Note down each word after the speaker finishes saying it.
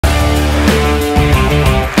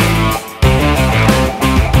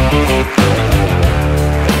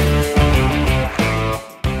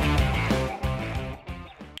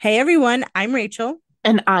Hey everyone, I'm Rachel,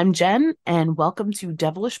 And I'm Jen, and welcome to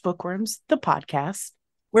Devilish Bookworms, the podcast.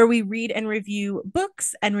 where we read and review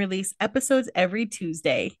books and release episodes every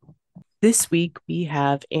Tuesday. This week we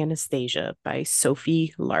have Anastasia by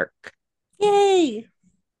Sophie Lark. Yay!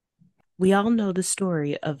 We all know the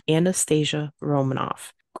story of Anastasia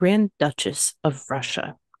Romanov, Grand Duchess of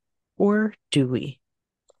Russia. Or do we?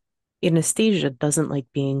 Anastasia doesn't like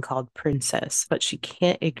being called princess, but she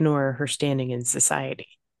can't ignore her standing in society.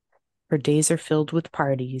 Her days are filled with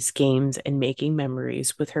parties, games, and making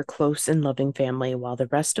memories with her close and loving family while the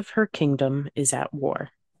rest of her kingdom is at war.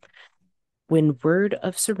 When word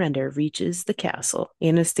of surrender reaches the castle,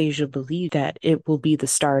 Anastasia believes that it will be the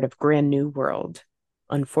start of a grand new world.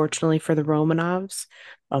 Unfortunately for the Romanovs,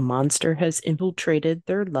 a monster has infiltrated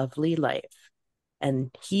their lovely life,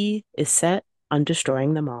 and he is set on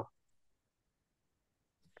destroying them all.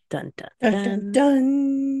 Dun dun Dun dun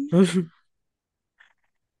dun. dun.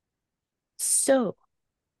 So,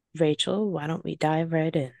 Rachel, why don't we dive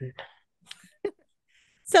right in?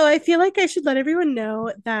 So I feel like I should let everyone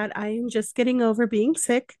know that I am just getting over being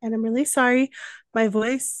sick and I'm really sorry. My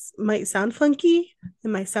voice might sound funky, it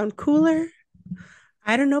might sound cooler.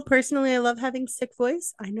 I don't know. Personally, I love having sick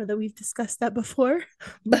voice. I know that we've discussed that before,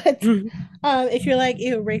 but if you're like,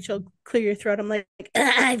 ew, Rachel, clear your throat, I'm like,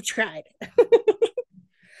 I've tried.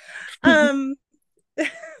 um,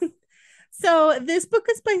 so this book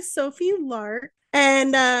is by Sophie Lark,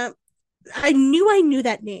 and I knew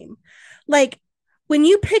that name. Like when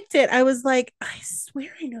you picked it, I was like, I swear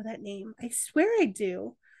I know that name. I swear I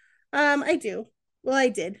do. I do. Well, I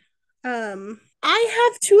did. I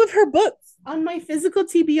have two of her books on my physical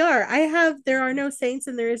TBR. I have There Are No Saints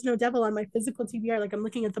and There Is No Devil on my physical TBR. Like I'm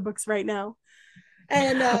looking at the books right now.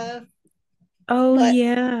 And Oh, what?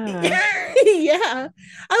 yeah. Yeah.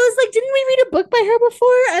 I was like, didn't we read a book by her before?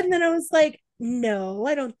 And then I was like, no,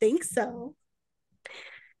 I don't think so.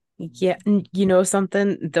 Yeah, you know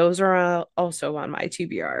something? Those are also on my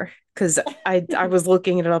TBR because I was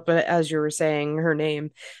looking it up as you were saying her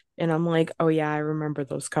name, and I'm like, oh yeah, I remember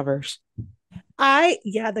those covers.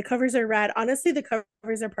 Yeah, the covers are rad. Honestly, the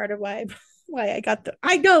covers are part of why I got the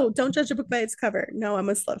I know, don't judge a book by its cover. No, I'm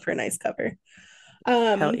a slut for a nice cover.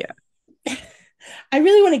 Hell Um yeah. I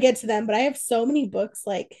really want to get to them, but I have so many books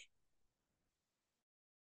like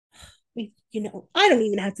I don't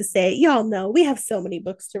even have to say it. Y'all know we have so many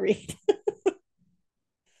books to read.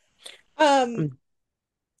 um I'm,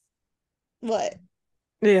 what?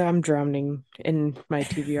 yeah, I'm drowning in my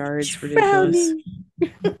TBR. It's ridiculous.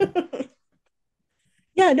 Drowning.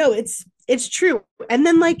 Yeah, no, it's true. And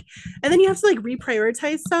then you have to like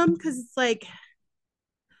reprioritize some because it's like,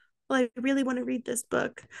 well, I really want to read this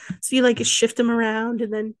book. So you like shift them around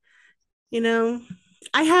and then, you know,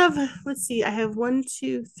 I have, let's see, I have one,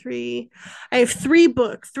 two, three. I have three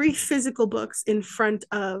physical books in front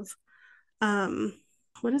of, um,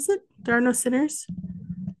 what is it? There Are No Sinners.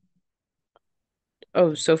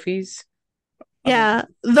 Oh, Sophie's. Oh, Yeah,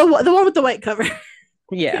 the one with the white cover.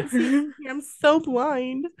 yeah. Can't see it. I'm so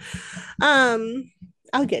blind. Um,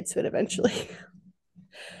 I'll get to it eventually.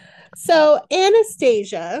 So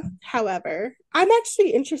Anastasia, however, I'm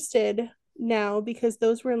actually interested now because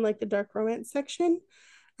those were in like the dark romance section.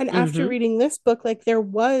 And after Mm-hmm. reading this book, like there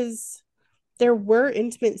were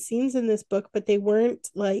intimate scenes in this book, but they weren't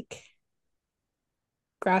like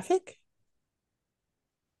graphic.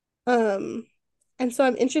 Um, and so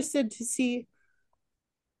I'm interested to see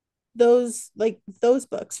those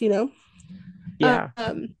books, you know. Yeah.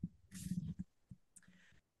 Um,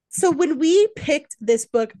 so when we picked this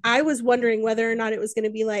book, I was wondering whether or not it was going to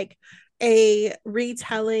be like a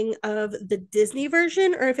retelling of the Disney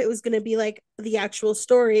version or if it was going to be like the actual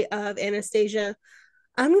story of Anastasia.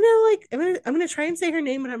 I'm gonna try and say her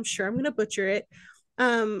name, but I'm sure I'm gonna butcher it.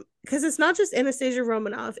 Because it's not just Anastasia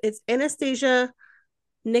Romanov, it's Anastasia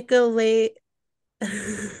Nikolay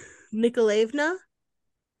Nikolaevna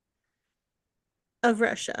of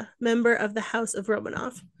Russia, member of the House of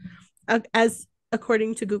Romanov, as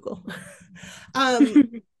according to Google. um,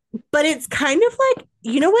 but it's kind of like,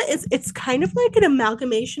 you know what? It's kind of like an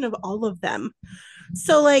amalgamation of all of them.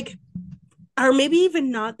 So like, or maybe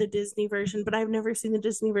even not the Disney version, but I've never seen the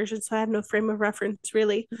Disney version, so I have no frame of reference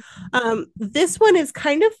really. This one is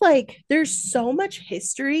kind of like there's so much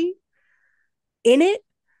history in it.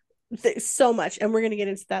 There's so much, and we're gonna get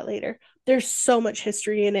into that later. There's so much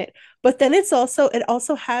history in it, but then it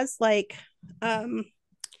also has like um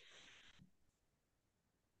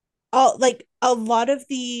all like a lot of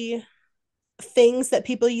the things that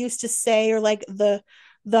people used to say or like the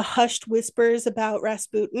hushed whispers about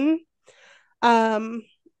Rasputin. Um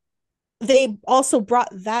they also brought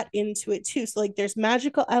that into it too. So like there's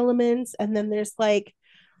magical elements, and then there's like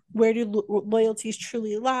where do loyalties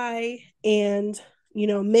truly lie, and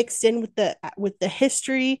mixed in with the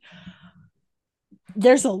history.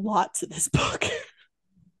 There's a lot to this book.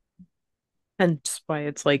 Hence why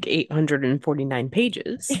it's like 849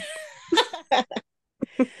 pages.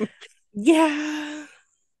 Yeah,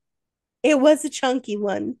 it was a chunky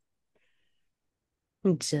one.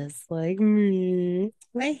 Just like me.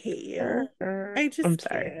 I hate you. I I'm just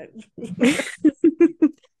sorry.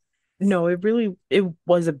 can't. No, it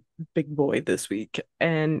was a big boy this week.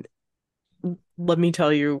 And let me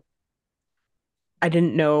tell you, I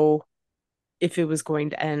didn't know if it was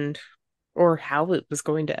going to end or how it was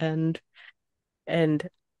going to end. And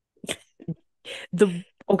the He's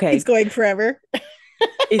okay, going forever.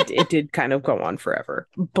 it did kind of go on forever.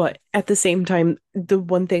 But at the same time, the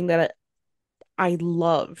one thing that I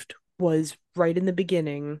loved was right in the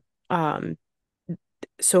beginning, um,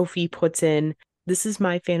 Sophie puts in, "This is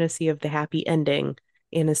my fantasy of the happy ending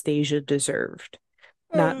Anastasia deserved."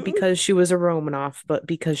 Not Mm. because she was a Romanoff, but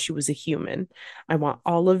because she was a human. I want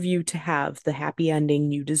all of you to have the happy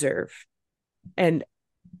ending you deserve. And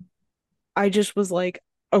I just was like,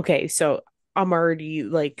 okay, so I'm already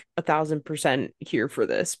like 1,000% here for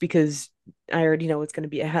this because I already know it's going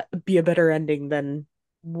to be a better ending than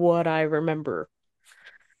what I remember.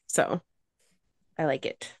 So I like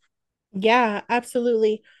it. Yeah,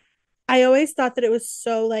 absolutely. I always thought that it was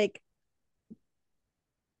so like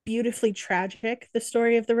beautifully tragic, the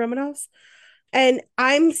story of the Romanovs. And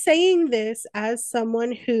I'm saying this as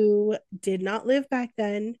someone who did not live back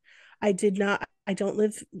then. I don't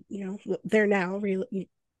live, there now, really,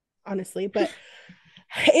 honestly, but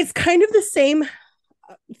it's kind of the same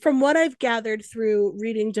from what I've gathered through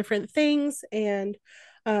reading different things and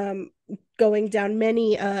um, going down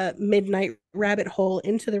many midnight rabbit hole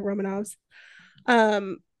into the Romanovs.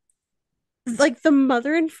 Um, like the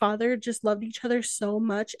mother and father just loved each other so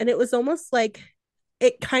much, and it was almost like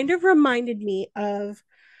it kind of reminded me of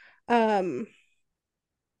um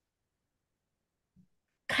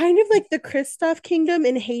kind of like the Kristoff kingdom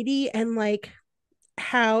in Haiti, and like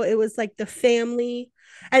how it was like the family,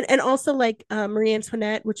 and also like Marie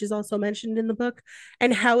Antoinette, which is also mentioned in the book,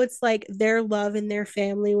 and how it's like their love and their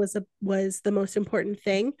family was the most important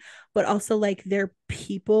thing, but also like their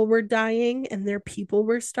people were dying and their people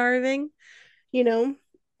were starving, you know,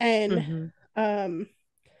 and Hmm. um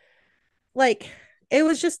like it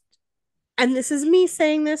was just, and this is me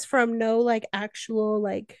saying this from no like actual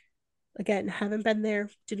like, again, haven't been there,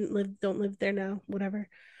 didn't live, don't live there now, whatever.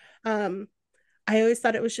 um I always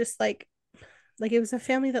thought it was just like it was a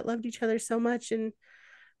family that loved each other so much, and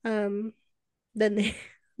um then they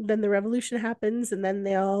then the revolution happens, and then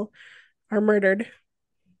they all are murdered.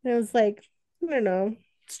 And it was like, I don't know,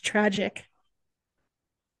 it's tragic.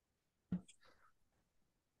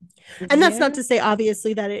 And that's not Yeah. to say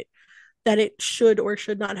obviously that it should or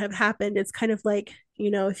should not have happened. It's kind of like,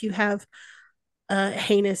 if you have a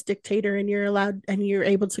heinous dictator and you're allowed and you're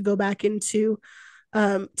able to go back into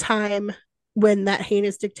time when that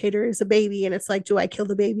heinous dictator is a baby, and it's like, do I kill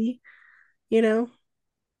the baby? You know,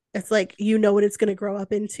 it's like, what it's going to grow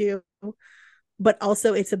up into, but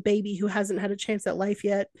also it's a baby who hasn't had a chance at life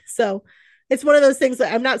yet. So it's one of those things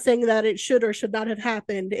that I'm not saying that it should or should not have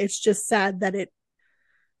happened. It's just sad that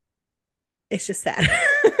it's just sad.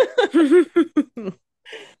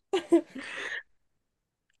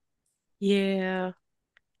 Yeah.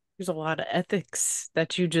 There's a lot of ethics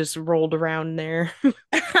that you just rolled around there.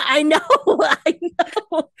 I know. I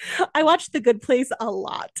know. I watch The Good Place a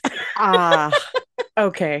lot. Ah,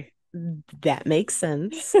 okay. That makes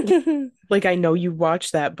sense. Like I know you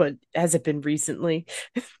watched that, but has it been recently?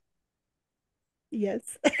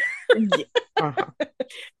 Yes. Yeah. Uh-huh.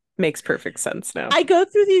 Makes perfect sense now. I go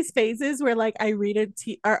through these phases where like I read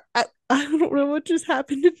or I don't know what just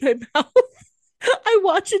happened in my mouth. I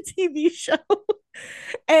watch a TV show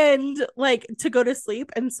and like to go to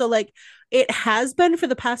sleep. And so like it has been for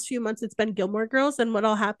the past few months, it's been Gilmore Girls. And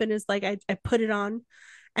what'll happen is like I put it on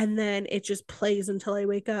and then it just plays until I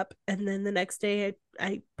wake up. And then the next day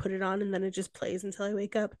I put it on and then it just plays until I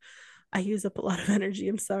wake up. I use up a lot of energy.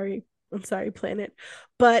 I'm sorry. I'm sorry, planet.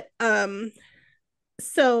 But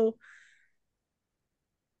so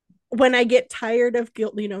when I get tired of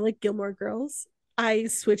like Gilmore Girls, I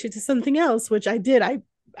switch it to something else, which I did. I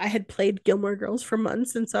had played Gilmore Girls for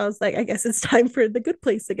months, and so I was like, I guess it's time for The Good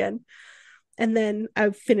Place again. And then I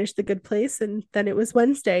finished The Good Place, and then it was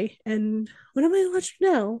Wednesday. And what am I watching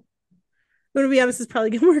now? I'm gonna be honest, it's probably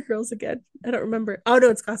Gilmore Girls again. I don't remember. Oh no,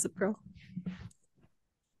 it's Gossip Girl.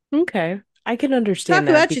 Okay. I can Talk understand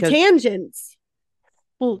that about your because, tangents.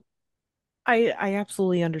 well, I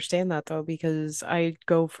absolutely understand that though, because I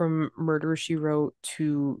go from Murder She Wrote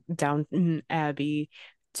to Downton Abbey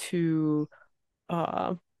to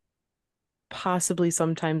uh possibly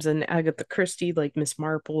sometimes an Agatha Christie like Miss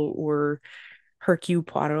Marple or Hercule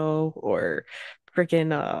Poirot or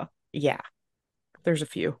freaking yeah, there's a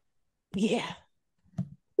few. Yeah.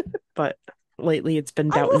 But lately it's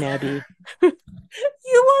been I Downton will. Abbey.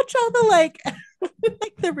 You watch all the like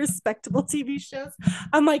the respectable TV shows.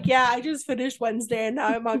 I'm like, yeah, I just finished Wednesday and now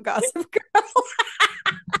I'm on Gossip Girl.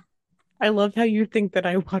 I love how you think that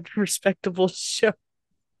I watch respectable show.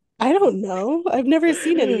 I don't know. I've never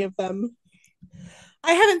seen any of them.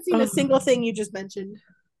 I haven't seen a Oh, single thing you just mentioned.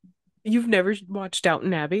 you've never watched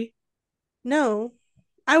Downton Abbey? No.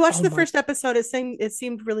 I watched Oh the my, first episode. It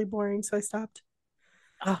seemed really boring, so I stopped.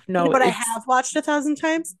 oh You know no, what I it's have watched 1,000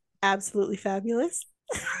 times? Absolutely Fabulous.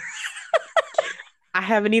 I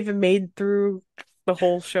haven't even made through the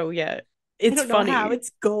whole show yet. I It's don't know how. funny,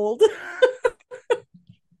 It's gold.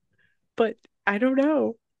 but I don't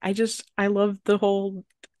know. I love the whole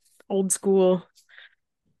old school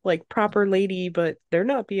like proper lady, but they're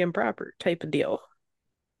not being proper type of deal.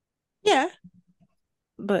 Yeah,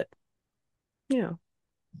 But you know,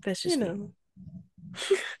 that's you just me. know.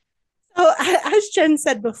 So as Jen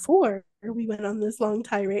said before, we went on this long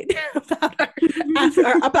tirade about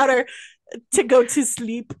our to go to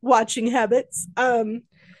sleep watching habits.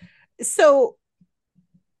 So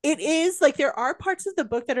it is like there are parts of the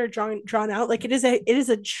book that are drawn out. Like it is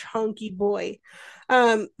a chunky boy.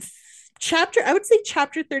 Um, chapter I would say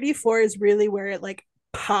chapter 34 is really where it like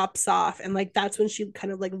pops off, and like that's when she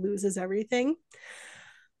kind of like loses everything.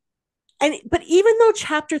 And but even though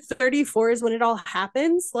chapter 34 is when it all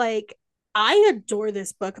happens, like I adore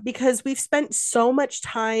this book because we've spent so much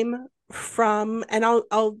time from, and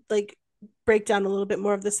I'll like break down a little bit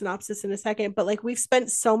more of the synopsis in a second, but like we've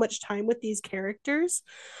spent so much time with these characters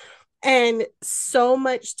and so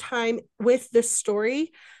much time with the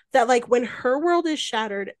story that like when her world is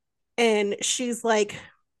shattered and she's like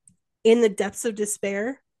in the depths of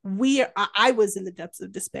despair, I was in the depths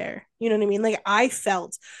of despair, you know what I mean, like I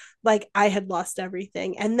felt like I had lost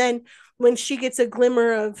everything. And then when she gets a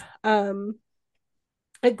glimmer of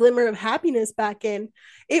happiness back in,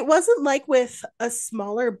 it wasn't like with a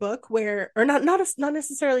smaller book where, or not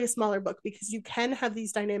necessarily a smaller book, because you can have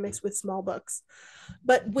these dynamics with small books,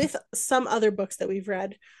 but with some other books that we've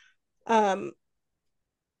read, um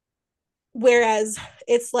whereas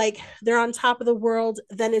it's like they're on top of the world,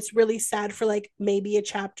 then it's really sad for like maybe a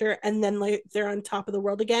chapter, and then like they're on top of the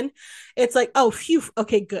world again. It's like, oh phew,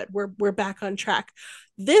 okay, good, we're back on track.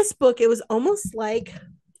 This book, it was almost like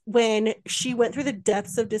when she went through the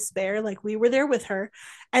depths of despair, like we were there with her,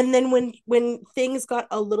 and then when things got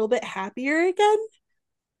a little bit happier again,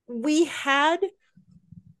 we had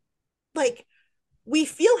like we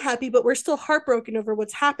feel happy, but we're still heartbroken over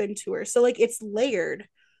what's happened to her. So like it's layered,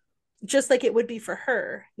 just like it would be for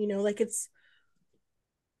her, like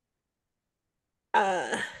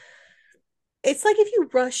uh it's like if you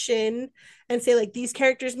rush in and say like these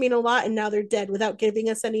characters mean a lot and now they're dead without giving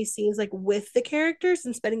us any scenes like with the characters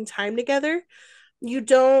and spending time together, you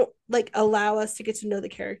don't like allow us to get to know the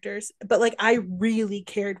characters. But like I really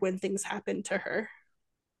cared when things happened to her.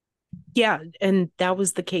 Yeah, and that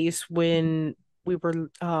was the case when we were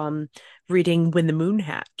reading When the Moon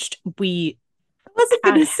Hatched. We I wasn't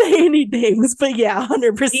had gonna say any names, but yeah,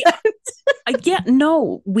 100%. yeah,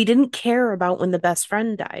 no, we didn't care about when the best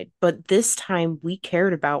friend died, but this time we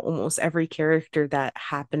cared about almost every character that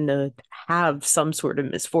happened to have some sort of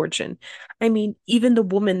misfortune. I mean, even the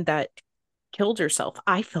woman that killed herself,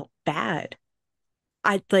 I felt bad.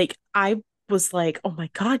 I was like, "Oh my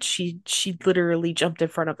God, she literally jumped in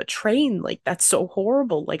front of a train. Like that's so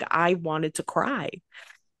horrible." Like I wanted to cry.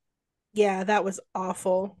 Yeah, that was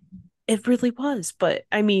awful. It really was, but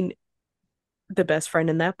I mean, the best friend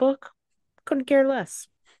in that book couldn't care less.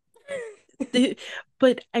 The-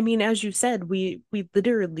 But I mean, as you said, we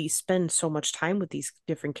literally spend so much time with these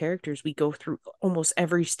different characters. We go through almost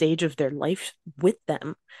every stage of their life with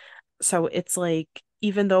them. So it's like,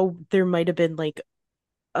 even though there might have been like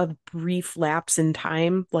a brief lapse in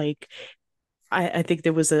time, like I think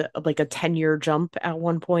there was a like a 10-year jump at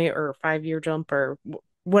one point or a 5-year jump or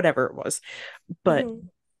whatever it was. But Mm-hmm.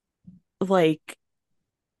 like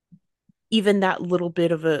even that little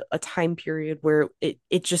bit of a time period where it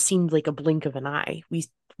just seemed like a blink of an eye.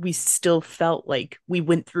 We still felt like we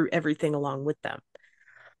went through everything along with them,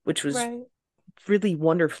 which was Right. really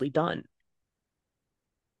wonderfully done.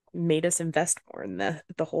 Made us invest more in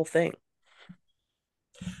the whole thing.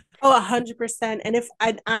 Oh, 100%. And if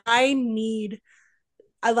I need,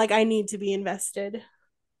 I need to be invested.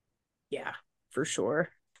 Yeah, for sure.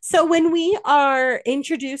 So when we are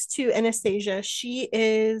introduced to Anastasia, she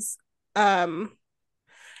is um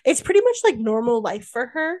it's pretty much like normal life for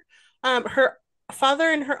her. Her father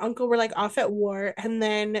and her uncle were like off at war, and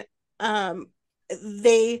then um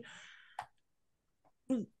they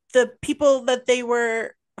the people that they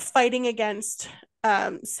were fighting against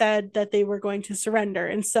said that they were going to surrender.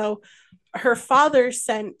 And so her father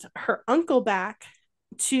sent her uncle back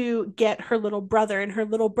to get her little brother, and her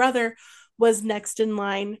little brother was next in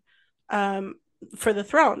line um, for the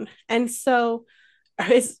throne. And so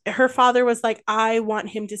her father was like, I want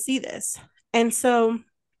him to see this. And so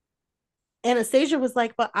Anastasia was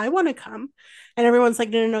like, but I want to come. And everyone's like,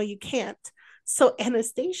 no, no, no, you can't. So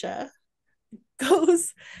Anastasia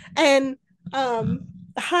goes and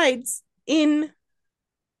hides in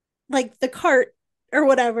like the cart or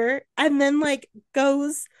whatever, and then like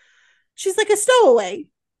goes, she's like a stowaway.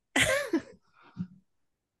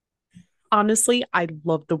 Honestly, I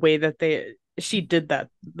love the way that she did that.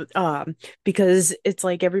 Because it's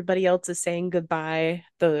like everybody else is saying goodbye.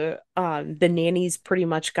 The nanny's pretty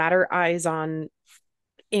much got her eyes on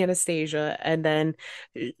Anastasia, and then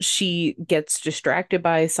she gets distracted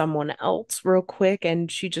by someone else real quick, and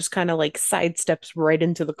she just kind of like sidesteps right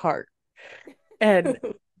into the cart. And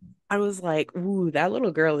I was like, ooh, that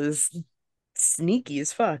little girl is sneaky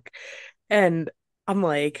as fuck. And I'm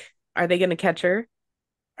like, are they gonna catch her?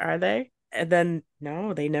 Are they? And then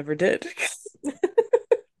no, they never did.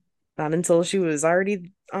 Not until she was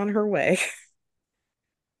already on her way.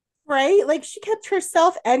 Right, like she kept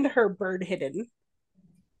herself and her bird hidden.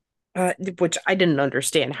 Which I didn't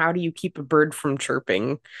understand. How do you keep a bird from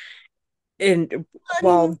chirping? And I mean,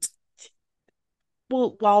 while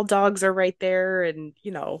while dogs are right there, and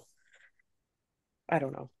I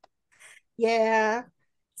don't know. yeah.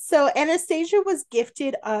 So Anastasia was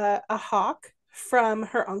gifted a hawk from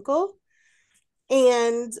her uncle,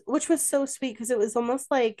 and which was so sweet because it was almost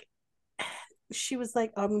like she was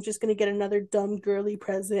like, oh, I'm just gonna get another dumb girly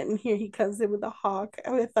present, and here he comes in with a hawk.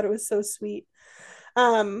 I thought it was so sweet.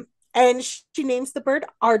 And she names the bird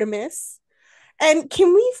Artemis. And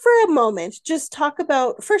can we, for a moment, just talk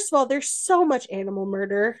about, first of all, there's so much animal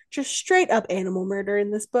murder, just straight up animal murder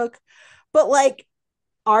in this book. But like,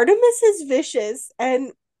 Artemis is vicious,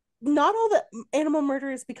 and not all the animal murder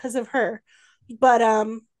is because of her, but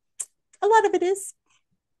a lot of it is.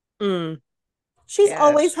 Mm, She's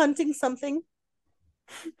always yes. hunting something.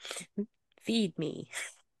 Feed me.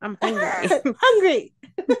 I'm hungry. Hungry.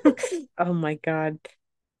 Oh my God.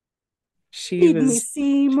 She Feed me, was,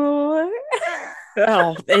 Seymour.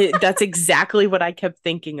 oh, that's exactly what I kept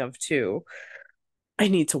thinking of too. I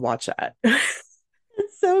need to watch that.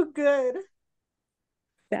 It's so good.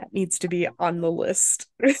 That needs to be on the list.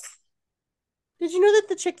 Did you know that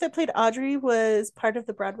the chick that played Audrey was part of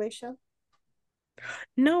the Broadway show?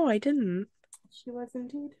 No, I didn't. She was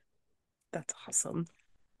indeed. That's awesome.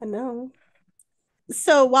 I know.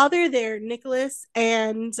 So while they're there, Nicholas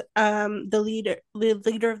and the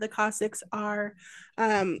leader of the Cossacks are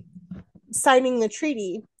um, signing the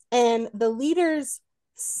treaty, and the leader's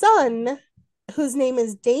son, whose name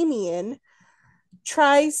is Damien,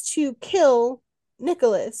 tries to kill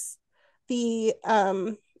Nicholas, the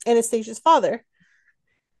Anastasia's father.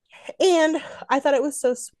 And I thought it was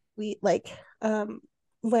so sweet, like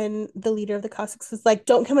when the leader of the Cossacks was like,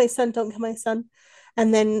 "Don't kill my son, don't kill my son,"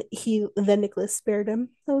 and then Nicholas spared him.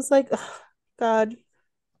 I was like, oh, God,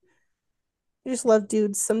 I just love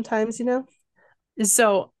dudes sometimes, you know.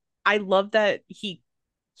 So I love that he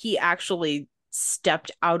actually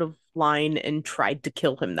stepped out of line and tried to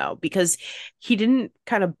kill him though, because he didn't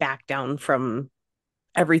kind of back down from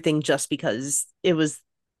everything just because it was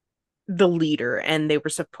the leader and they were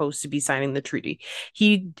supposed to be signing the treaty.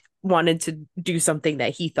 He wanted to do something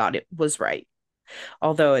that he thought it was right.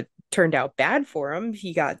 Although it turned out bad for him,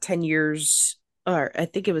 he got 10 years, or I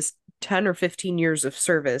think it was 10 or 15 years of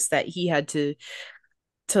service that he had to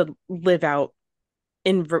live out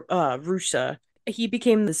in Russia. He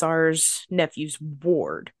became the Tsar's nephew's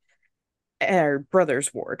ward, or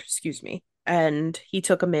brother's ward, excuse me. And he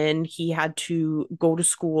took him in. He had to go to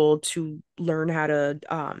school to learn how to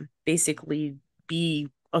basically be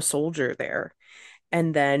a soldier there.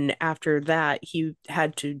 And then after that, he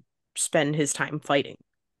had to spend his time fighting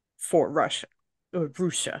for Russia or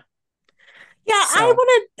Russia. Yeah, I So,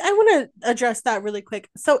 want to I want to address that really quick.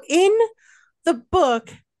 So in the book,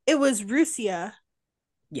 it was Russia,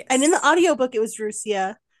 and in the yes. audiobook, it was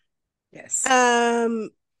Russia. Yes. Um,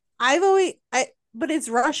 but it's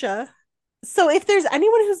Russia. So if there's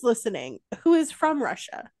anyone who's listening who is from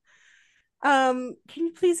Russia, can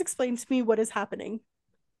you please explain to me what is happening?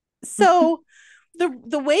 So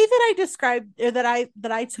the way that I described or that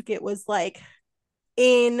I took it was like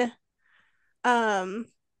in um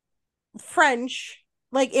French,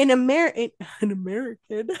 like in American.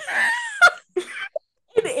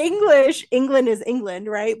 In English, England is England,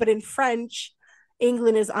 right? But in French,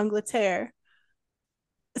 England is Angleterre.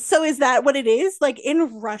 So is that what it is? Like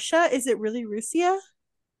in Russia, is it really Russia?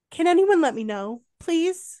 Can anyone let me know,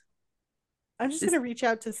 please? I'm just Is- gonna reach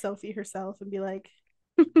out to Sophie herself and be like,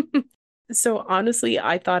 So honestly,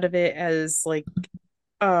 I thought of it as like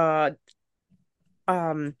uh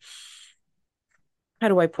um how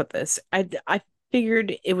do I put this? I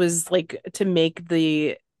figured it was like to make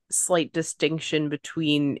the slight distinction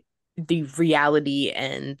between the reality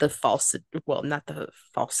and the false, well, not the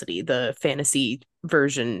falsity, the fantasy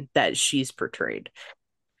version that she's portrayed.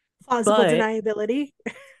 plausible But deniability.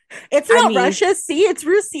 It's I not mean, Russia. See, it's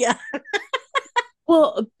Russia.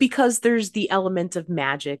 well, because there's the element of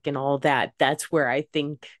magic and all that, that's where I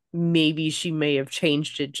think maybe she may have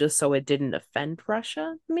changed it just so it didn't offend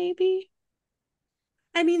Russia, maybe,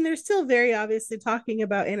 I mean, they're still very obviously talking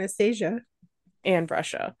about Anastasia, and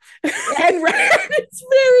Russia. and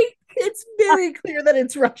it's very clear that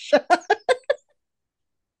it's Russia.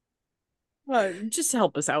 Just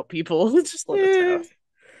help us out, people. Just let us know.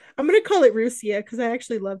 I'm gonna call it Russia because I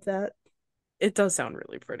actually love that. It does sound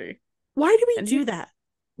really pretty. Why do we And do you that?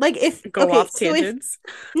 Like, if go okay, off so if tangents.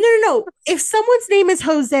 no, no, no, if someone's name is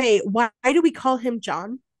Jose, why do we call him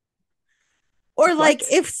John? Or like,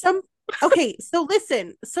 What? if some okay, so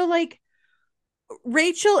listen, so like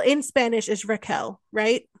Rachel in Spanish is Raquel,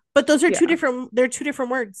 right? But those are Yeah. they're two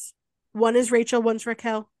different words. One is Rachel, one's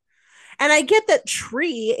Raquel. And I get that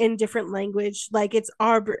tree in different language, like it's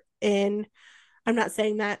arbor in, I'm not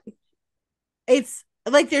saying that. It's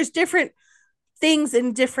like there's different things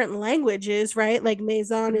in different languages, right? Like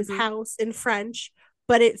maison is Mhm. house in French,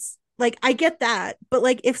 but it's like I get that. But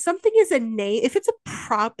like if something is a name, if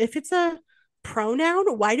it's a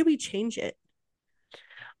pronoun, why do we change it?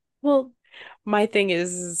 Well, my thing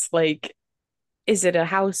is like, is it a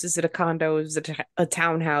house? Is it a condo? Is it a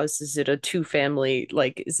townhouse? Is it a two family?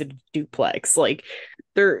 Like, is it a duplex? Like,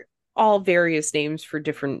 they're all various names for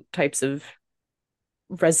different types of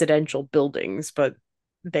residential buildings, but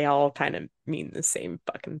they all kind of mean the same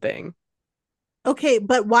fucking thing. Okay,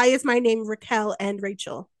 but why is my name Raquel and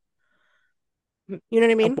Rachel? You know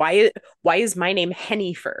what I mean? Why is my name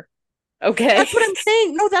Hennifer? Okay. That's what I'm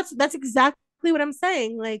saying. No, that's exactly what I'm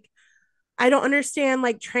saying. Like I don't understand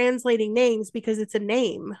like translating names because it's a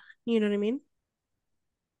name. You know what I mean?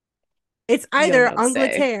 It's Yo either no say.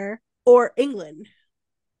 Angleterre or England.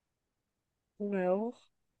 Well,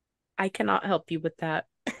 I cannot help you with that.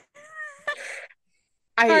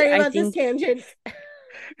 I Sorry I about this think tangent.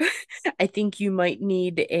 I think you might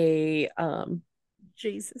need a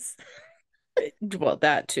Jesus. well,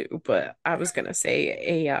 that too, but I was gonna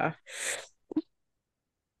say a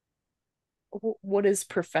what is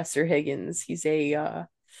Professor Higgins? He's a A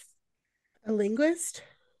linguist?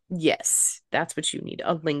 yes, that's what you need,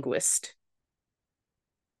 a linguist.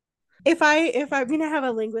 If I'm gonna have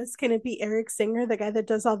a linguist, can it be Eric Singer, the guy that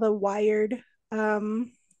does all the wired he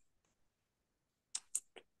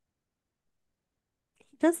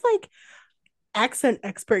does like accent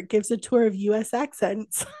expert gives a tour of US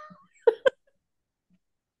accents.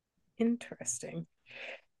 Interesting.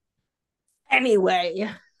 Anyway,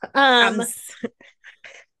 I'm um s-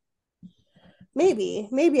 maybe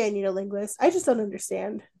I need a linguist. I just don't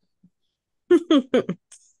understand.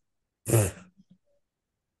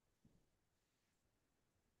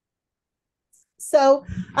 So,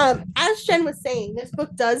 as Jen was saying, this book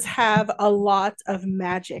does have a lot of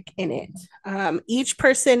magic in it. Each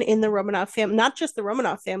person in the Romanov family, not just the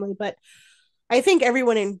Romanov family, but I think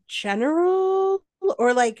everyone in general,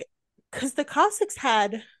 or like, because the Cossacks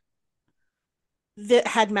had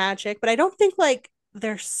magic, but I don't think like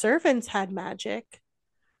their servants had magic.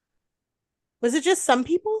 Was it just some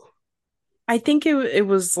people? I think it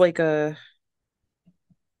was like a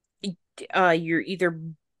you're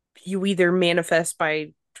you either manifest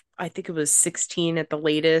by I think it was 16 at the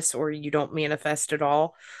latest or you don't manifest at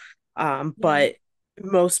all. Yeah. But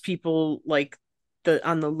most people like the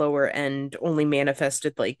on the lower end only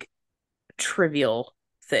manifested like trivial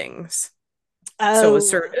things. So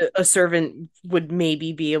Oh, a servant would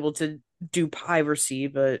maybe be able to do piracy,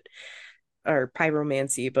 but or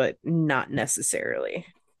pyromancy, but not necessarily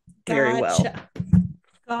very well. gotcha.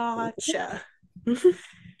 Gotcha.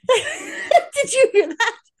 Did you hear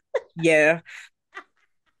that? Yeah.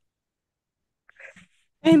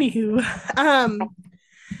 Anywho,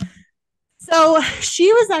 so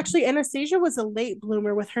she was actually Anastasia was a late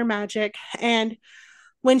bloomer with her magic, and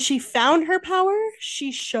when she found her power,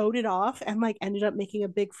 she showed it off and like ended up making a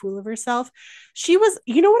big fool of herself. She was,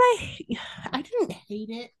 you know what I didn't hate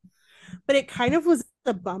it, but it kind of was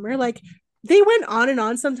a bummer. Like they went on and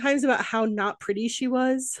on sometimes about how not pretty she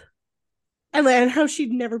was and how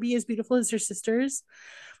she'd never be as beautiful as her sisters.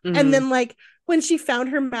 And Mm. then like when she found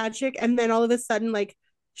her magic and then all of a sudden like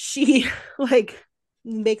she like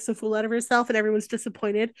makes a fool out of herself and everyone's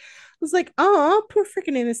disappointed. I was like, oh, poor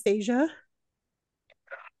freaking Anastasia.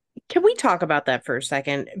 Can we talk about that for a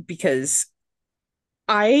second? Because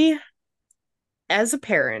I, as a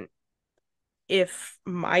parent, if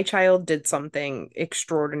my child did something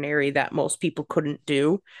extraordinary that most people couldn't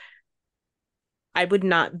do, I would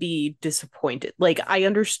not be disappointed. Like, I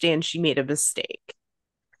understand she made a mistake,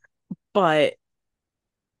 but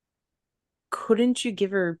couldn't you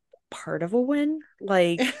give her part of a win?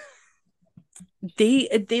 Like, they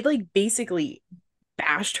like basically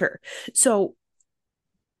bashed her. So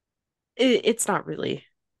it's not really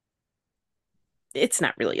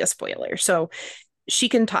a spoiler. So she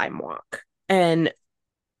can time walk, and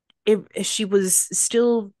she was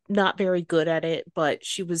still not very good at it, but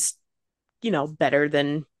she was, better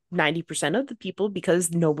than 90% of the people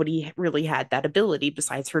because nobody really had that ability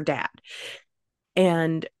besides her dad.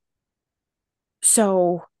 And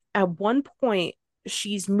so at one point,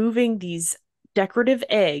 she's moving these decorative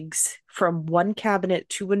eggs from one cabinet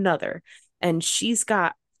to another, and she's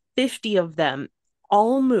got 50 of them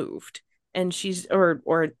all moved. And she's or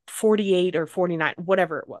 48 or 49,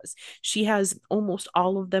 whatever it was. She has almost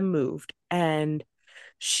all of them moved, and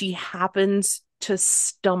she happens to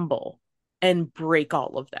stumble and break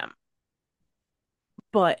all of them.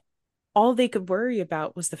 But all they could worry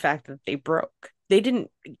about was the fact that they broke. They didn't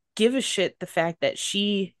give a shit the fact that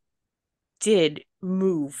she did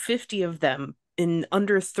move 50 of them in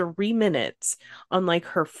under 3 minutes, unlike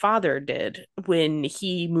her father did when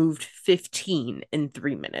he moved 15 in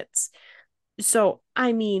 3 minutes. So,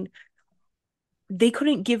 I mean, they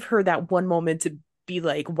couldn't give her that one moment to be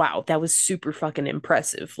like, wow, that was super fucking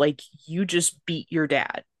impressive. Like, you just beat your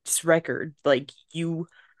dad's record. Like, you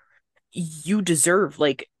deserve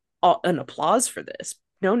like an applause for this.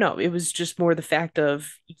 No, no, it was just more the fact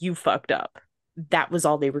of you fucked up. That was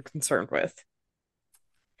all they were concerned with.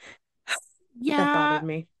 That Yeah. bothered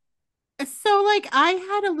me. So like I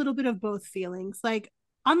had a little bit of both feelings. Like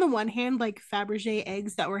on the one hand, like Fabergé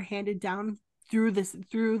eggs that were handed down through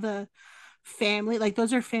the family, like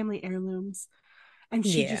those are family heirlooms, and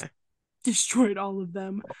she just Yeah. destroyed all of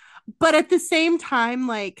them. But at the same time,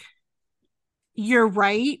 like you're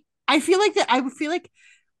right. I would feel like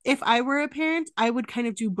if I were a parent, I would kind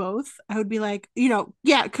of do both. I would be like,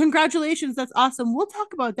 yeah, congratulations, that's awesome. We'll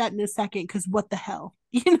talk about that in a second because what the hell,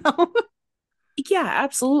 you know? Yeah,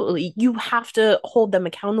 absolutely. You have to hold them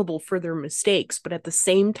accountable for their mistakes, but at the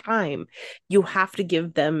same time, you have to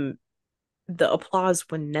give them the applause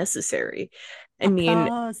when necessary. I mean,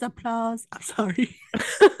 Applause, applause. I'm sorry.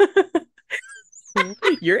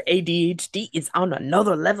 your ADHD is on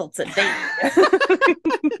another level today.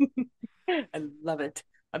 I love it.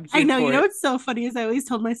 I'm I here know. You for know it. what's so funny is I always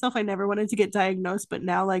told myself I never wanted to get diagnosed, but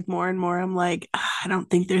now, like more and more, I'm like, I don't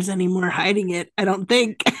think there's any more hiding it. I don't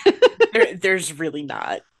think. There's really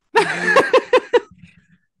not. You,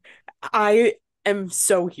 I am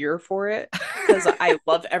so here for it because I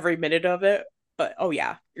love every minute of it. But oh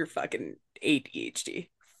yeah, you're fucking ADHD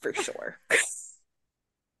for sure.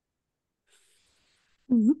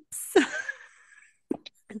 Oops.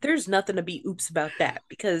 There's nothing to be oops about that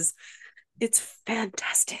because it's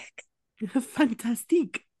fantastic.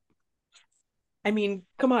 Fantastique. I mean,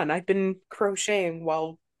 come on, I've been crocheting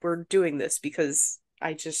while we're doing this because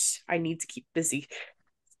I need to keep busy.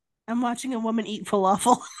 I'm watching a woman eat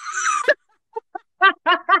falafel.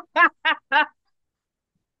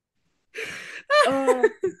 Oh,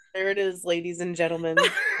 there it is, ladies and gentlemen.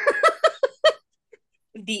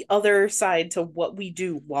 The other side to what we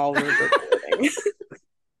do while we're recording.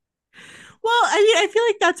 Well, I mean, I feel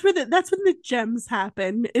like that's when the gems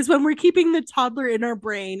happen is when we're keeping the toddler in our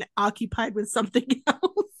brain occupied with something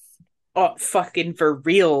else. Oh, fucking for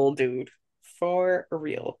real, dude. For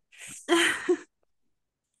real.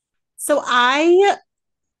 So I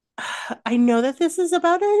know that this is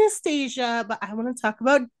about Anastasia, but I want to talk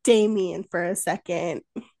about Damien for a second.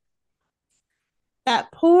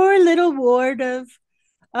 That poor little ward of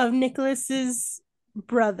Nicholas's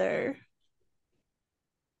brother.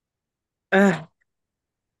 Ugh,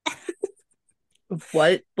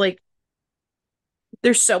 what? Like,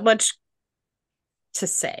 there's so much to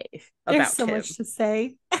say There's about so him. much to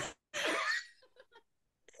say.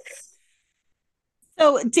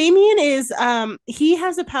 So Damien is he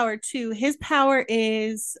has a power too. His power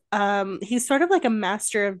is he's sort of like a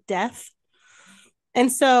master of death.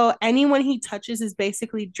 And so anyone he touches is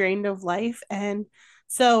basically drained of life. And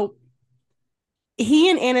so he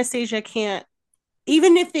and Anastasia can't,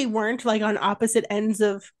 even if they weren't like on opposite ends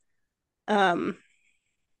of um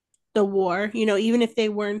the war, even if they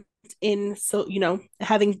weren't in, so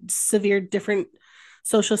having severe different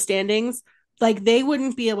social standings, like they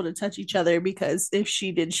wouldn't be able to touch each other because if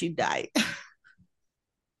she did, she'd die.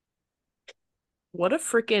 What a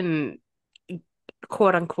freaking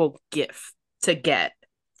quote unquote gift to get.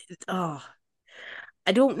 Oh,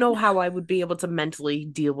 I don't know how I would be able to mentally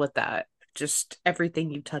deal with that. Just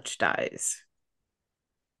everything you touch dies.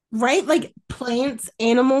 Right? Like plants,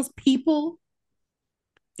 animals, people.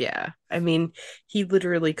 Yeah. I mean, he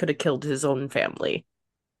literally could have killed his own family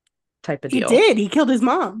type of He deal. did. He killed his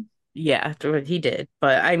mom. Yeah, he did.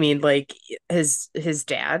 But I mean, like his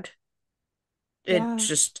dad, it Yeah.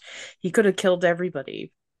 just he could have killed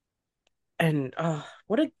everybody. And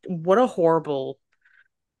what a horrible,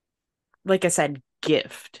 like I said,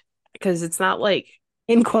 gift. Because it's not like,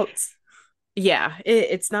 In quotes. yeah,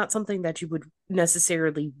 it's not something that you would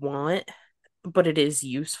necessarily want, but it is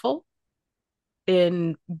useful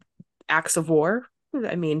in acts of war.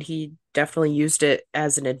 I mean, he definitely used it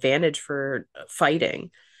as an advantage for fighting,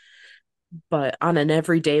 but on an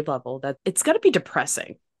everyday level, that it's got to be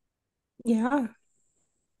depressing. Yeah.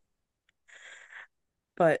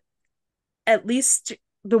 But at least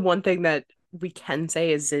the one thing that we can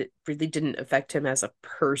say is it really didn't affect him as a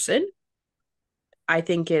person. I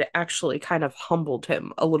think it actually kind of humbled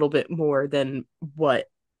him a little bit more than what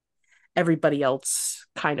everybody else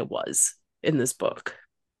kind of was in this book.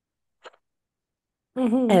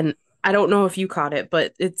 Mm-hmm. And I don't know if you caught it,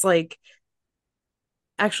 but it's like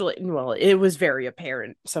actually, well, it was very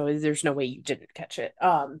apparent, so there's no way you didn't catch it.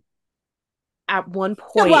 At one So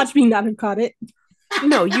point, watch me not have caught it.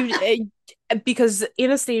 no, because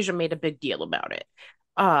Anastasia made a big deal about it.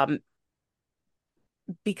 Um,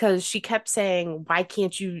 because she kept saying, why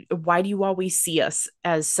do you always see us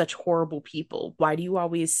as such horrible people? Why do you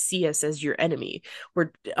always see us as your enemy?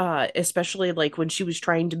 We're especially like when she was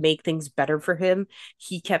trying to make things better for him,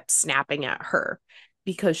 he kept snapping at her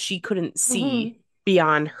because she couldn't see Mm-hmm.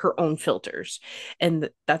 beyond her own filters. And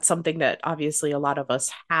that's something that obviously a lot of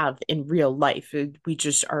us have in real life. We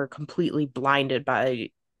just are completely blinded by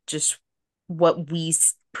just what we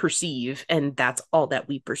perceive, and that's all that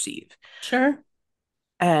we perceive. Sure.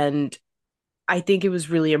 And I think it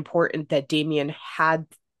was really important that Damien had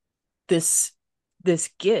this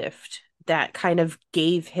this gift that kind of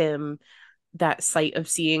gave him that sight of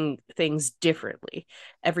seeing things differently.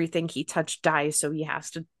 Everything he touched dies, so he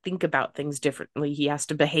has to think about things differently. He has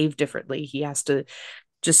to behave differently. He has to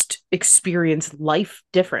just experience life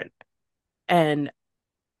different. And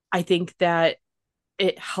I think that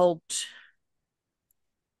it helped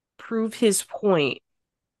prove his point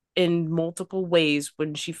in multiple ways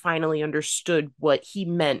when she finally understood what he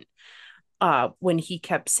meant when he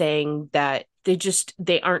kept saying that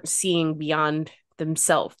they aren't seeing beyond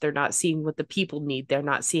themselves. They're not seeing what the people need. They're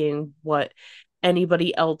not seeing what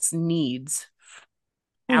anybody else needs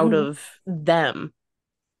out Mm-hmm. of them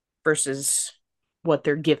versus what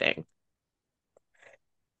they're giving.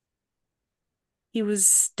 He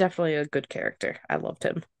was definitely a good character. I loved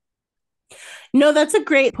him. No, that's a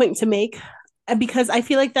great point to make because I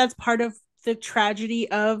feel like that's part of the tragedy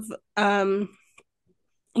of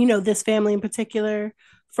this family in particular,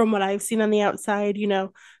 from what I've seen on the outside,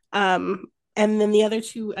 and then the other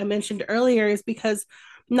two I mentioned earlier is because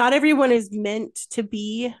not everyone is meant to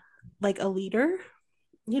be like a leader,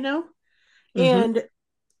 you know? Mm-hmm. And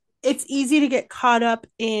it's easy to get caught up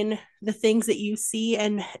in the things that you see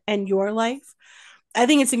and your life. I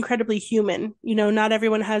think it's incredibly human. Not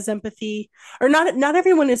everyone has empathy, or not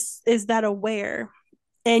everyone is that aware.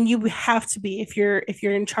 And you have to be if you're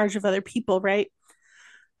in charge of other people, right?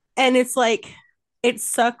 And it's like it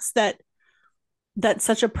sucks that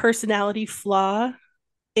such a personality flaw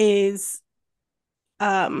is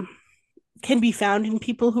um can be found in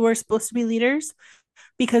people who are supposed to be leaders,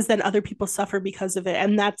 because then other people suffer because of it,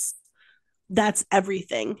 and that's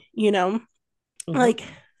everything. Mm-hmm. Like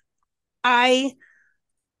I,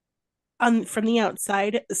 on from the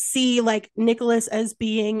outside, see like Nicholas as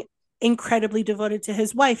being incredibly devoted to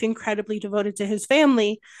his wife, incredibly devoted to his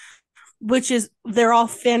family, which is, they're all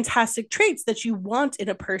fantastic traits that you want in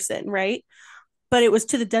a person, right? But it was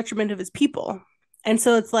to the detriment of his people. And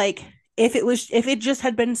so it's like, if it just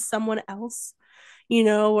had been someone else,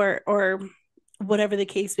 or whatever the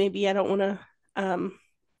case may be, I don't want to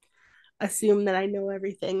assume that I know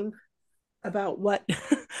everything about what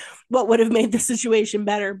what would have made the situation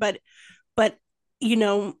better. But you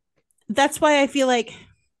know, that's why I feel like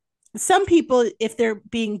some people, if they're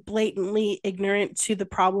being blatantly ignorant to the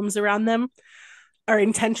problems around them, are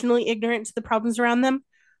intentionally ignorant to the problems around them,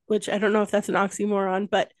 which I don't know if that's an oxymoron,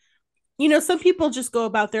 but some people just go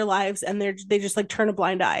about their lives and they just like turn a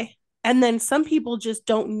blind eye. And then some people just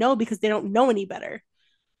don't know because they don't know any better,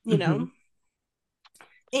 you Mm-hmm. know?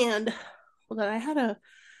 And hold on, I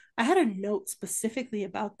had a note specifically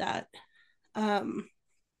about that. Um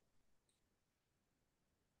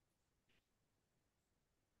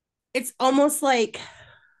it's almost like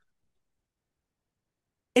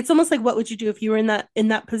what would you do if you were in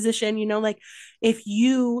that position, like if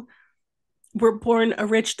you were born a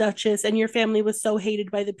rich duchess and your family was so hated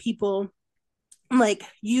by the people, like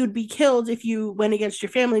you'd be killed if you went against your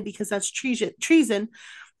family because that's treason,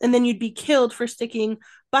 and then you'd be killed for sticking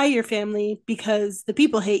by your family because the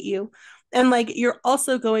people hate you. And like you're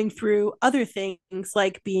also going through other things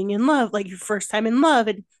like being in love, like your first time in love,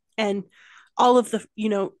 and all of the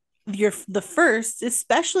your the first,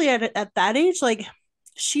 especially at that age. Like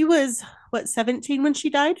she was what, 17 when she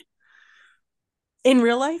died in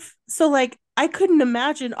real life. So like I couldn't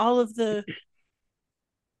imagine all the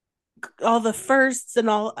firsts and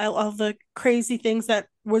all the crazy things that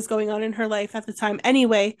was going on in her life at the time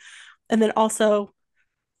anyway, and then also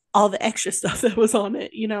all the extra stuff that was on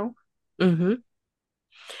it. Mm-hmm.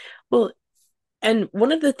 Well, and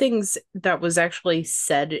one of the things that was actually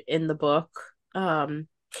said in the book,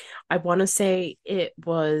 I want to say it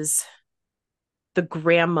was the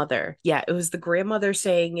grandmother. Yeah, it was the grandmother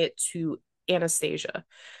saying it to Anastasia.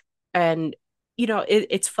 And,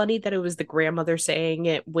 it's funny that it was the grandmother saying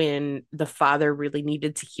it when the father really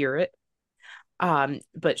needed to hear it.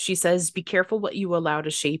 But she says, be careful what you allow to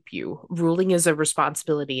shape you. Ruling is a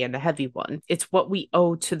responsibility and a heavy one. It's what we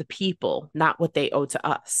owe to the people, not what they owe to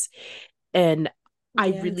us. And I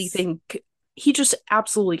really Yes. think he just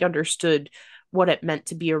absolutely understood what it meant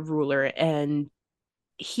to be a ruler. And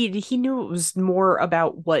he knew it was more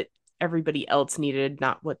about what everybody else needed,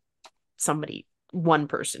 not what one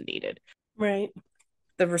person needed. Right.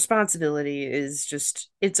 The responsibility is just,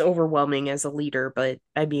 it's overwhelming as a leader, but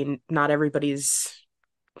I mean, not everybody's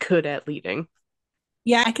good at leading.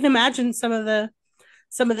 Yeah, I can imagine some of the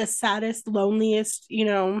saddest, loneliest,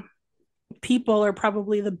 people are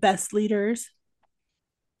probably the best leaders,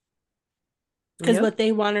 because Yep. what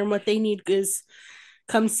they want and what they need is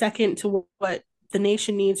comes second to what the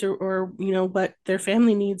nation needs, or what their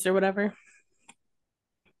family needs or whatever.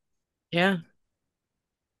 Yeah.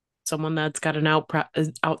 Someone that's got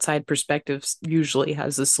outside perspective usually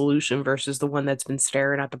has a solution versus the one that's been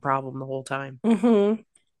staring at the problem the whole time. Mm-hmm.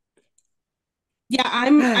 Yeah,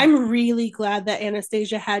 I'm really glad that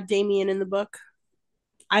Anastasia had Damien in the book.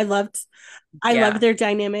 I loved I loved Yeah. their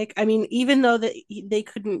dynamic. I mean, even though they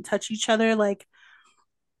couldn't touch each other, like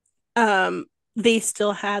they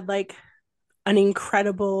still had like an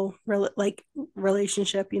incredible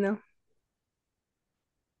relationship.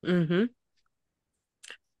 Mm-hmm.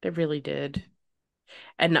 They really did.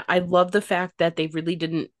 And I love the fact that they really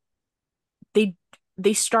didn't they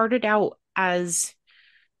they started out as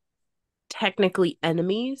technically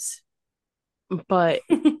enemies, but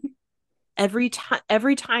every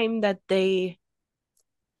time that they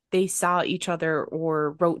saw each other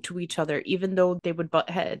or wrote to each other, even though they would butt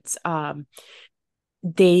heads,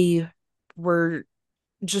 they were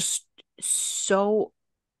just so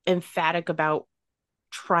emphatic about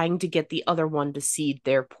trying to get the other one to see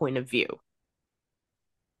their point of view.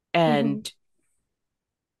 Mm-hmm. And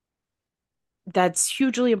that's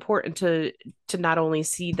hugely important to not only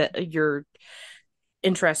see that your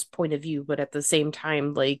interest point of view, but at the same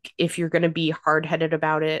time, like if you're going to be hard-headed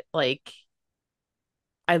about it, like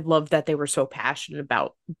I love that they were so passionate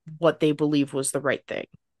about what they believe was the right thing.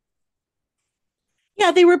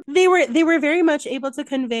 Yeah, they were very much able to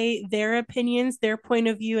convey their opinions, their point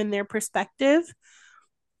of view, and their perspective,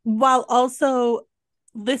 while also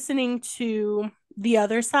listening to the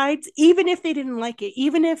other sides, even if they didn't like it,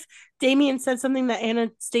 even if Damien said something that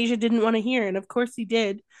Anastasia didn't want to hear, and of course he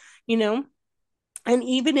did, you know, and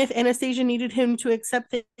even if Anastasia needed him to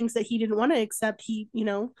accept things that he didn't want to accept,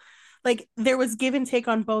 like there was give and take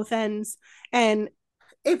on both ends. And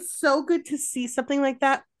it's so good to see something like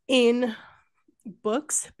that in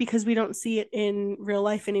books because we don't see it in real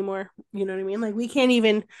life anymore. You know what I mean? Like we can't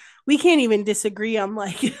even disagree on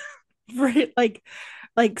like right,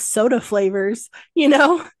 like soda flavors.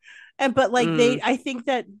 And but like Mm, I think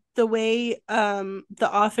that the way the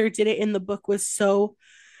author did it in the book was so,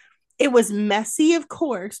 it was messy, of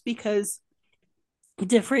course, because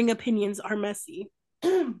differing opinions are messy.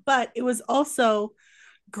 but it was also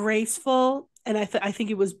graceful, and I think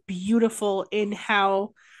it was beautiful in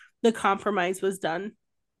how the compromise was done.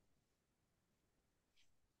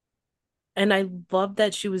 And I love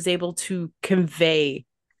that she was able to convey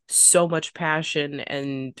so much passion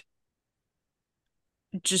and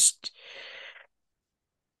just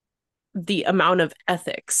the amount of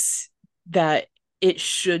ethics that it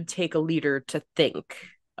should take a leader to think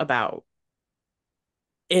about.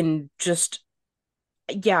 And just,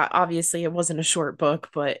 yeah, obviously it wasn't a short book,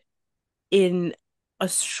 but in a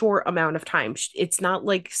short amount of time, it's not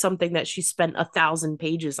like something that she spent 1,000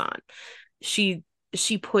 pages on. She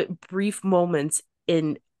she put brief moments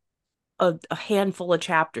in a handful of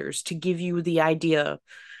chapters to give you the idea,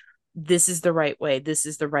 this is the right way, this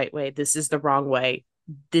is the right way, this is the wrong way,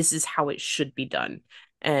 this is how it should be done.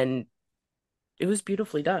 And it was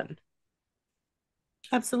beautifully done.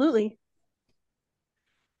 Absolutely.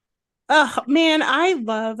 Oh man, I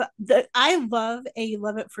love a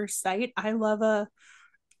love at first sight. I love a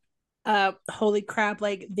holy crap,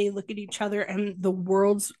 like they look at each other and the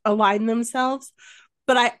worlds align themselves.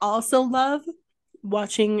 But I also love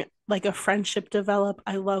watching like a friendship develop.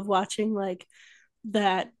 I love watching like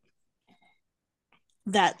that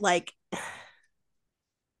like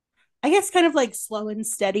I guess kind of like slow and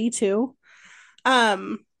steady too.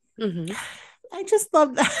 Um Mm-hmm. I just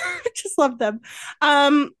love that. I just love them.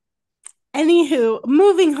 Um Anywho,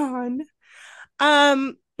 moving on.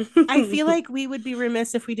 Um I feel like we would be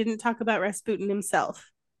remiss if we didn't talk about Rasputin himself.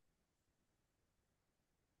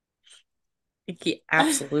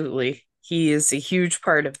 Absolutely. He is a huge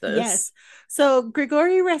part of Yes. this. So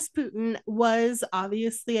Grigory Rasputin was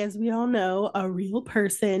obviously, as we all know, a real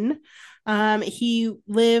person. He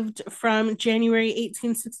lived from January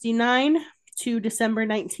 1869 to December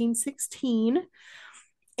 1916.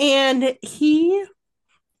 And he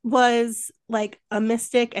was like a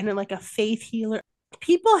mystic and like a faith healer.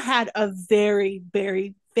 People had a very,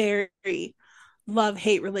 very, very love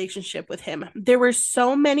hate relationship with him. There were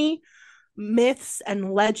so many myths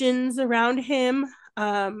and legends around him.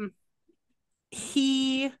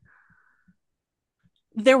 He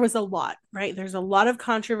There was a lot, right? There's a lot of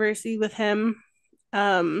controversy with him.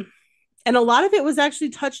 Um, and a lot of it was actually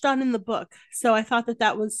touched on in the book. So I thought that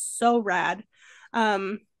that was so rad.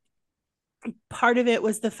 Um, Part of it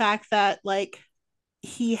was the fact that, like,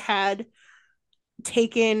 he had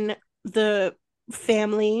taken the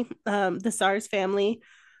family, the Tsar's family.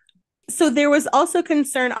 So there was also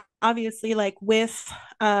concern, obviously, like with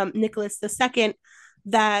Nicholas II,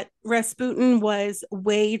 that Rasputin was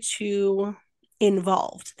way too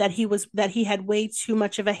involved, that he had way too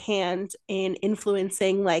much of a hand in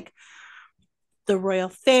influencing like the royal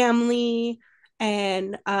family.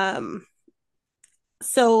 And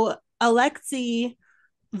so Alexei,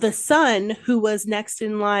 the son who was next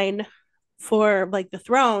in line for like the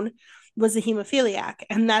throne, was a hemophiliac,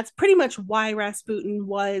 and that's pretty much why Rasputin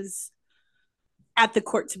was at the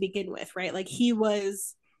court to begin with, right? Like he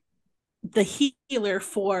was the healer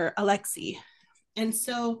for Alexei. And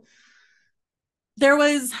so there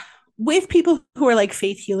was, with people who are like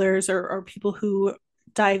faith healers, or people who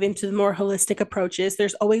dive into the more holistic approaches,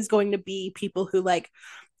 there's always going to be people who like,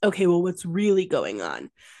 okay, well, what's really going on?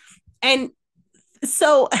 And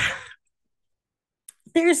so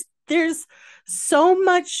there's so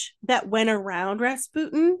much that went around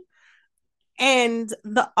Rasputin, and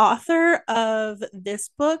the author of this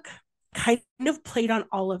book kind of played on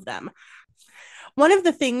all of them. One of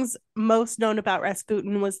the things most known about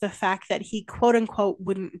Rasputin was the fact that he quote unquote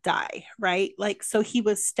wouldn't die, right? Like, so he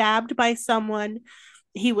was stabbed by someone,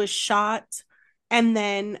 he was shot, and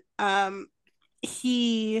then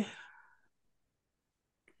he,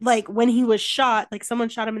 like, when he was shot, like someone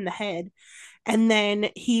shot him in the head, and then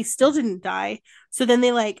he still didn't die. So then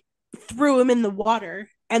they like threw him in the water,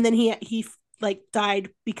 and then he like died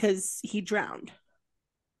because he drowned.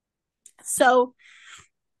 So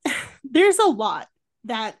there's a lot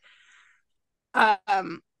that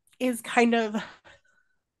um is kind of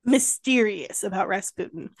mysterious about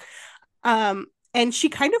Rasputin. And she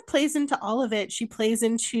kind of plays into all of it. She plays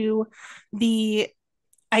into the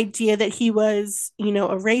idea that he was, you know,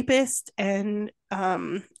 a rapist and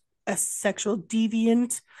a sexual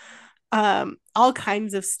deviant, all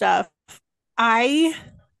kinds of stuff. I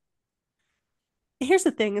Here's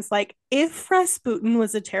the thing: is like, if Rasputin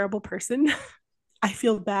was a terrible person, I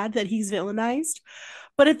feel bad that he's villainized.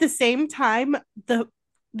 But at the same time, the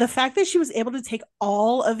fact that she was able to take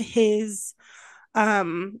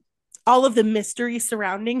um all of the mystery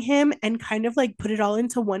surrounding him and kind of like put it all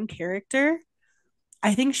into one character,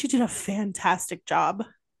 I think she did a fantastic job.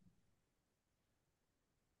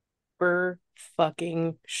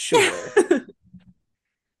 fucking sure.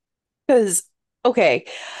 Because, okay,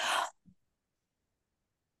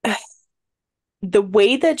 the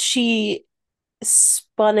way that she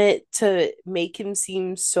spun it to make him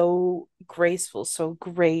seem so graceful, so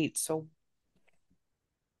great, so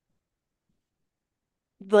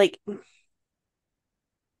like,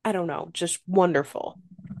 I don't know, just wonderful.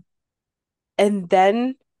 And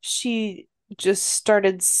then she just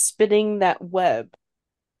started spinning that web.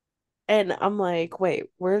 And I'm like, wait,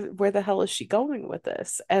 where the hell is she going with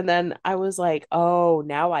this? And then I was like, oh,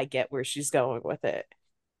 now I get where she's going with it.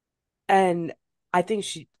 And I think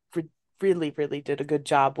she really, really did a good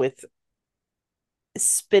job with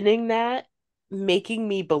spinning that, making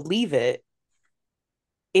me believe it,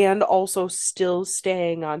 and also still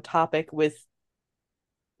staying on topic with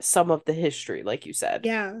some of the history, like you said.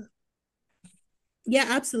 Yeah. Yeah,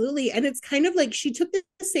 absolutely. And it's kind of like she took the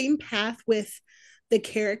same path with the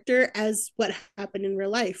character as what happened in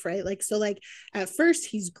real life, right? Like, so like at first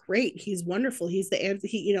he's great, he's wonderful, he's the answer,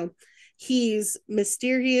 he's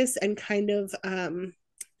mysterious and kind of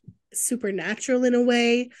supernatural in a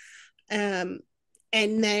way. Um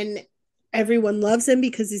and then everyone loves him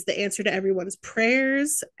because he's the answer to everyone's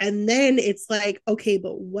prayers. And then it's like, okay,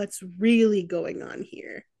 but what's really going on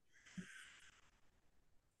here?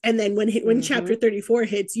 And then when chapter Mm-hmm. 34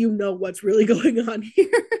 hits, you know what's really going on here.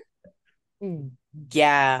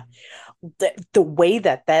 Yeah. The way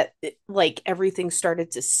like everything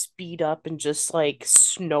started to speed up and just like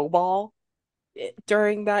snowball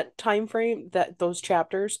during that time frame, that those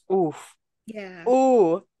chapters. Oof. Yeah.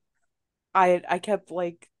 Ooh. I kept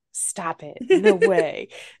like, stop it. No way.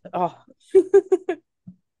 Oh,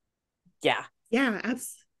 yeah. Yeah,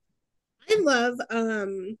 absolutely. I love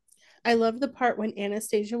I love the part when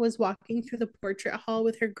Anastasia was walking through the portrait hall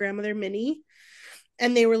with her grandmother Minnie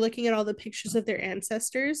and they were looking at all the pictures of their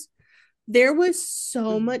ancestors. There was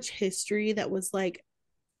so Mhm. much history that was like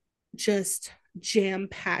just jam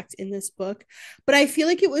packed in this book, but I feel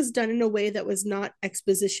like it was done in a way that was not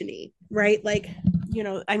exposition-y, right? Like,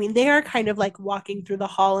 I mean, they are kind of like walking through the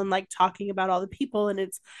hall and like talking about all the people, and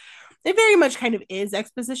it very much kind of is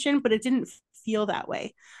exposition, but it didn't feel that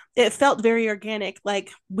way. It felt very organic,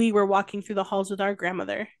 like we were walking through the halls with our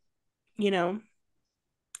grandmother, you know,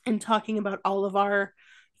 and talking about all of our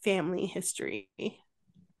family history. I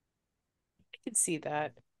can see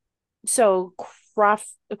that. So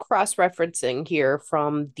cross referencing here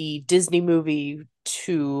from the Disney movie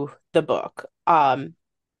to the book.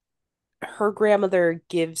 Her grandmother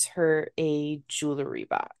gives her a jewelry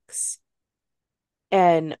box.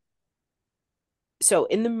 And so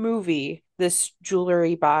in the movie, this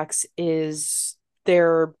jewelry box is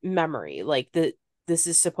their memory. Like this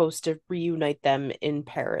is supposed to reunite them in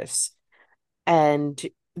Paris. And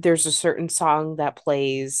there's a certain song that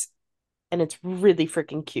plays, and it's really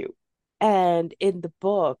freaking cute. And in the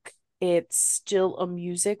book, it's still a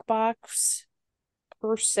music box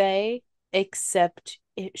per se, except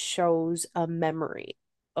it shows a memory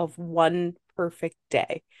of one perfect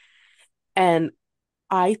day. And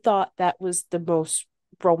I thought that was the most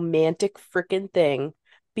romantic freaking thing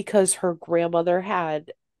because her grandmother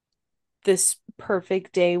had this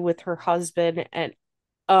perfect day with her husband, and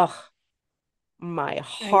ugh, my I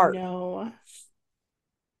heart. know.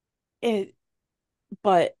 It,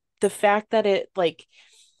 but the fact that it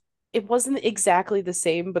wasn't exactly the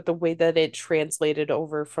same, but the way that it translated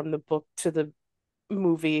over from the book to the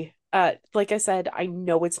movie, like I said, I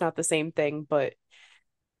know it's not the same thing, but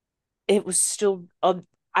it was still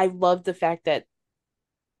I love the fact that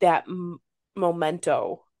that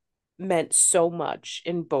memento meant so much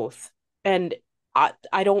in both. And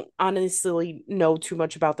I don't honestly know too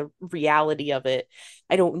much about the reality of it.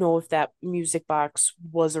 I don't know if that music box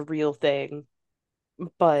was a real thing,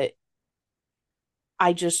 but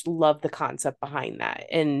I just love the concept behind that.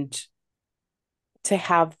 And to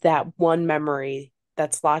have that one memory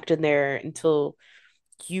that's locked in there until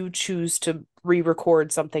you choose to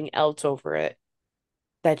re-record something else over it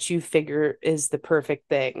that you figure is the perfect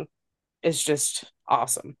thing is just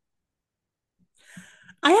awesome.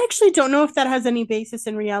 I actually don't know if that has any basis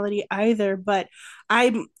in reality either, but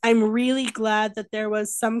I'm really glad that there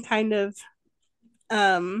was some kind of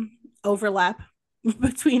um overlap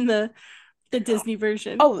between the Disney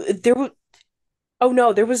version. Oh, there was oh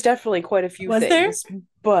no, there was definitely quite a few Was there? things,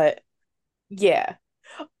 but yeah.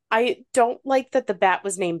 I don't like that the bat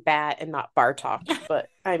was named Bat and not Bartok, but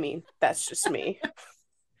I mean, that's just me.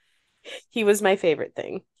 He was my favorite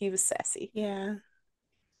thing. He was sassy. Yeah.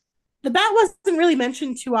 The bat wasn't really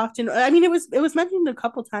mentioned too often. I mean, it was mentioned a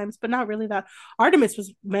couple times, but not really that. Artemis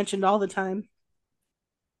was mentioned all the time.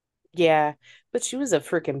 Yeah, but she was a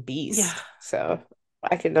freaking Yeah. beast, so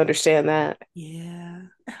I can understand that. Yeah.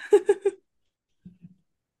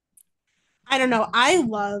 I don't know. I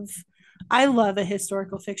love a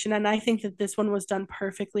historical fiction, and I think that this one was done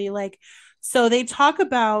perfectly. Like, so they talk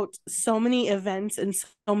about so many events and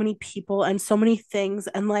so many people and so many things,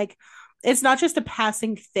 and like it's not just a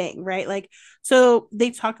passing thing, right? Like, so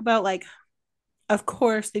they talk about like, of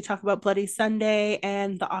course, they talk about Bloody Sunday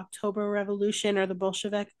and the October Revolution or the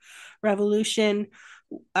Bolshevik Revolution,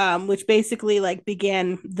 which basically like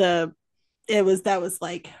began the it was that was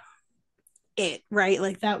like it, right?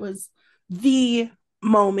 Like that was the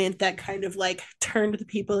moment that kind of like turned the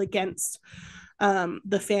people against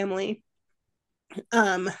the family.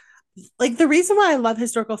 Um like the reason why I love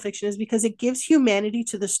historical fiction is because it gives humanity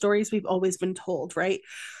to the stories we've always been told, right?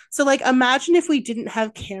 So like imagine if we didn't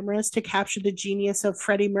have cameras to capture the genius of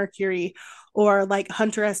Freddie Mercury or like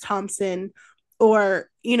Hunter S. Thompson or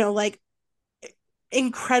like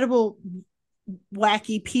incredible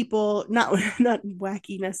wacky people, not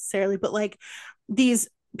wacky necessarily, but like these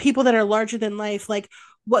people that are larger than life, like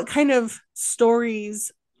what kind of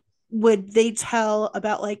stories would they tell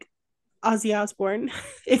about like Ozzy Osbourne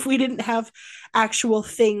if we didn't have actual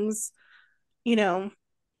things, you know,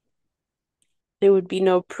 There would be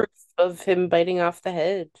no proof of him biting off the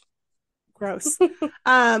head. gross.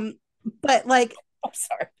 Um, but I'm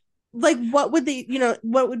sorry. like what would they,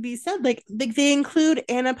 what would be said? Like they include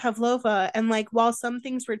Anna Pavlova, and like while some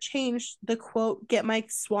things were changed, the quote, "Get my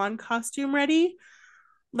swan costume ready,"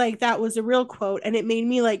 like that was a real quote, and it made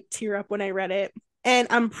me like tear up when I read it. And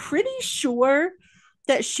I'm pretty sure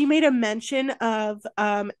that she made a mention of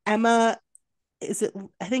Emma, is it,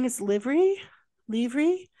 I think it's Livry,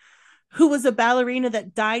 who was a ballerina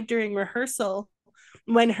that died during rehearsal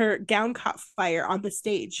when her gown caught fire on the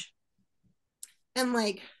stage. And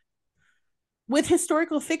like with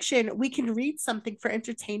historical fiction, we can read something for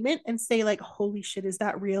entertainment and say like, holy shit, is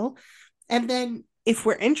that real? And then if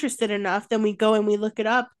we're interested enough, then we go and we look it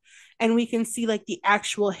up and we can see like the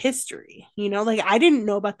actual history. Like I didn't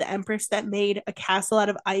know about the empress that made a castle out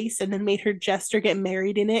of ice and then made her jester get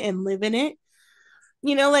married in it and live in it.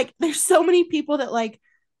 Like there's so many people that like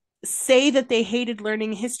say that they hated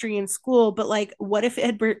learning history in school, but like what if it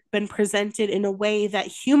had been presented in a way that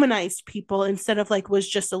humanized people instead of like was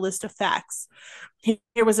just a list of facts? Here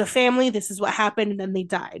was a family, this is what happened, and then they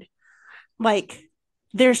died. Like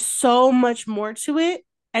there's so much more to it,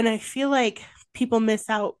 and I feel like people miss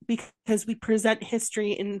out because we present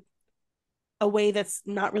history in a way that's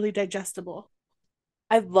not really digestible.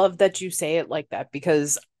 I love that you say it like that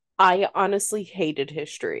because I honestly hated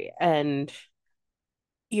history. And,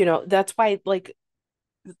 that's why, like,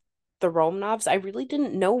 the Romanovs, I really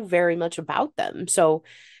didn't know very much about them. So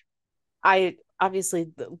I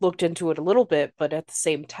obviously looked into it a little bit, but at the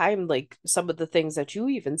same time, like, some of the things that you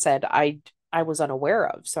even said, I was unaware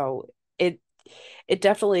of. So it it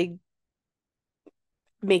definitely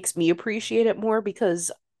makes me appreciate it more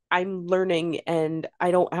because I'm learning and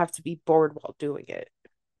I don't have to be bored while doing it.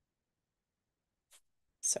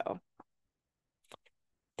 So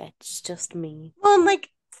that's just me. Well, and like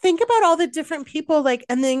think about all the different people, like,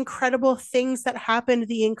 and the incredible things that happened,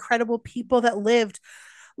 the incredible people that lived.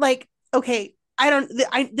 Like, okay, I don't,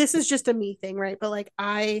 this is just a me thing, right? But like,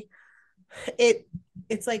 it,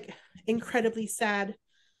 it's like incredibly sad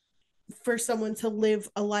for someone to live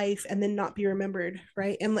a life and then not be remembered,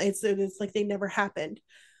 right? And it's like they never happened.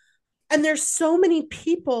 And there's so many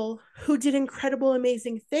people who did incredible,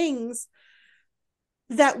 amazing things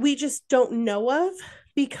that we just don't know of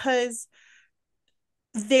because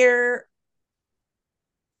their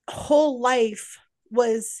whole life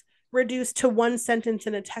was reduced to one sentence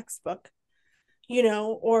in a textbook,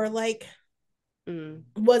 or like Mm.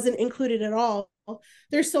 wasn't included at all.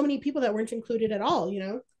 There's so many people that weren't included at all.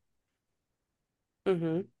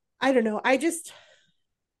 Mm-hmm. I don't know.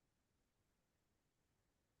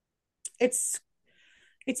 It's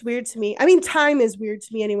it's weird to me. I mean, time is weird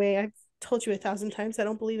to me anyway. I've told you 1,000 times I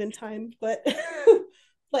don't believe in time, but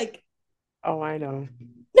like Oh, I know.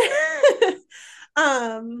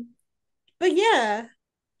 um but yeah,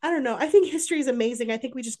 I don't know. I think history is amazing. I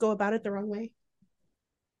think we just go about it the wrong way.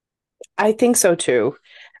 I think so too.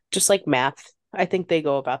 Just like math. I think they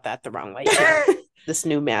go about that the wrong way too. This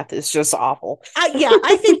new math is just awful. Yeah,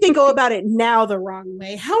 I think they go about it now the wrong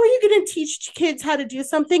way. How are you going to teach kids how to do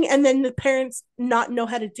something and then the parents not know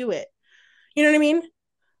how to do it? You know what I mean?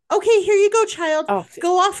 Okay, here you go, child. Oh,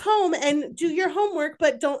 Go off home and do your homework,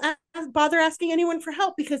 but don't bother asking anyone for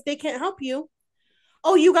help because they can't help you.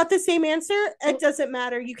 Oh, you got the same answer? It doesn't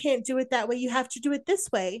matter. You can't do it that way. You have to do it this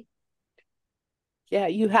way. Yeah,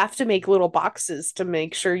 you have to make little boxes to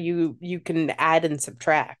make sure you can add and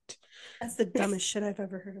subtract. That's the dumbest shit I've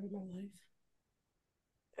ever heard of in my life.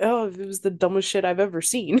 Oh, it was the dumbest shit I've ever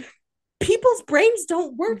seen. People's brains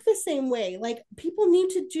don't work the same way. Like people need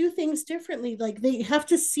to do things differently. Like they have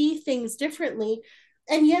to see things differently.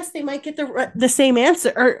 And yes, they might get the same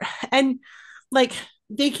answer, or and like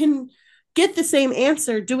they can get the same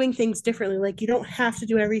answer doing things differently. Like you don't have to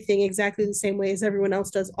do everything exactly the same way as everyone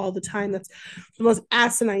else does all the time. That's the most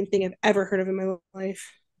asinine thing I've ever heard of in my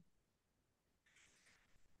life.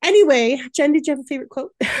 Anyway, Jen, did you have a favorite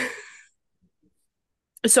quote?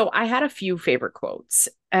 So I had a few favorite quotes,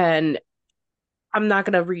 and I'm not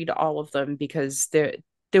gonna read all of them because there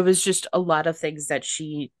was just a lot of things that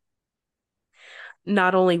she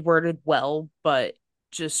not only worded well, but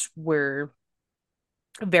just were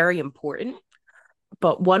very important.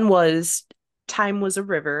 But one was time was a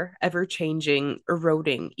river, ever changing,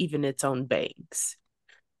 eroding even its own banks.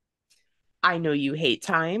 I know you hate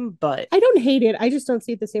time, but I don't hate it. I just don't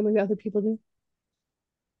see it the same way other people do.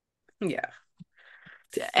 yeah.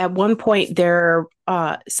 At one point there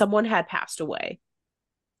someone had passed away,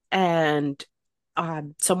 and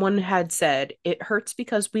someone had said, "It hurts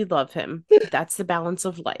because we love him. That's the balance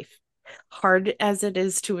of life. Hard as it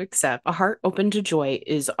is to accept, a heart open to joy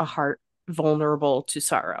is a heart vulnerable to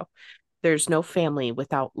sorrow. There's no family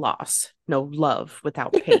without loss, no love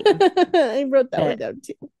without pain." I wrote that one That down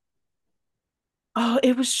too. oh,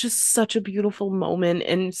 it was just such a beautiful moment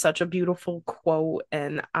and such a beautiful quote,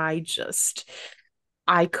 and I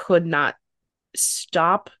could not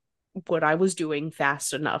stop what I was doing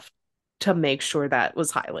fast enough to make sure that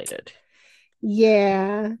was highlighted.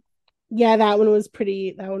 Yeah. Yeah, that one was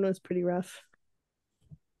pretty rough.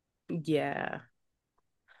 Yeah.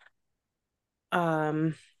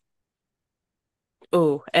 Um,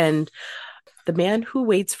 oh, and the man who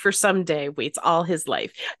waits for someday waits all his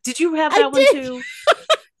life. Did you have I that one did. too?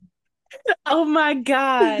 Oh my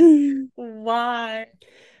God. Why?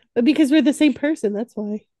 But because we're the same person, that's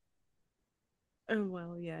why. Oh,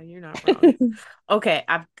 well, yeah, you're not wrong. Okay,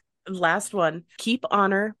 I've last one. Keep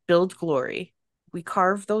honor, build glory. We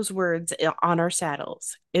carve those words on our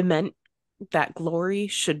saddles. It meant that glory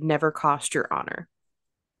should never cost your honor.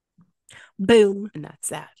 Boom. And that's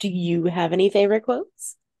that. Do you have any favorite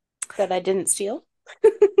quotes that I didn't steal?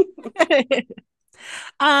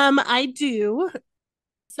 I do.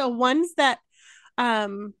 So ones that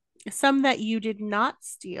um some that you did not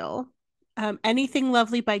steal. Anything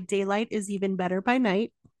lovely by daylight is even better by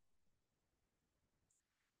night.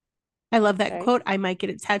 I love that Okay. quote. I might get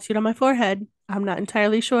it tattooed on my forehead. I'm not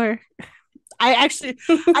entirely sure.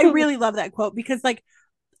 I really love that quote because like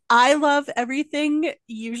I love everything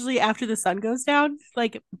usually after the sun goes down.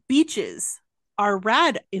 Like beaches are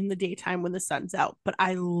rad in the daytime when the sun's out, but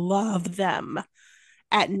I love them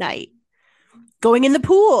at night. Going in the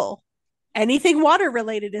pool, anything water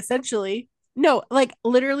related, essentially. No, like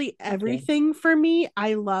literally Okay. everything for me,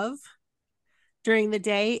 I love during the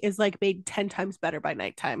day is like made 10 times better by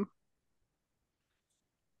nighttime.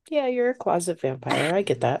 Yeah, you're a closet vampire. I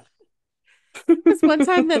get that. There's one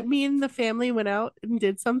time that me and the family went out and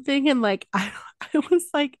did something, and like I was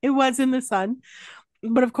like, it was in the sun,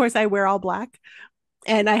 but of course I wear all black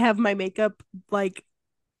and I have my makeup like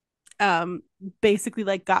um basically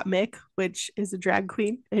like got Mick, which is a drag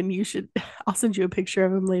queen, and you should I'll send you a picture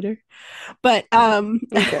of him later. But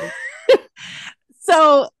Okay.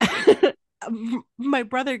 so my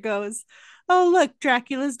brother goes, "Oh, look,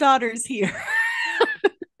 Dracula's daughter's here."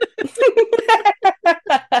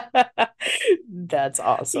 That's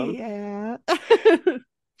awesome. Yeah.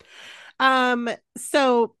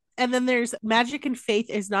 So and then there's magic and faith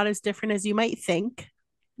is not as different as you might think,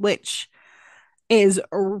 which is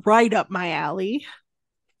right up my alley.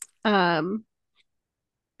 Um,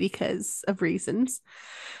 because of reasons.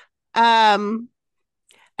 Um,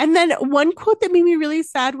 and then one quote that made me really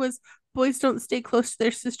sad was boys don't stay close to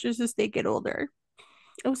their sisters as they get older.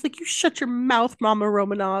 I was like, you shut your mouth, Mama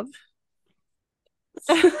Romanov.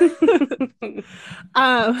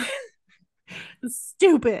 um,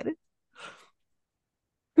 stupid.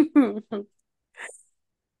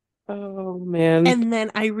 Oh man. And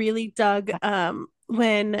then I really dug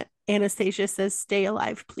when Anastasia says, "Stay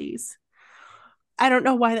alive, please." I don't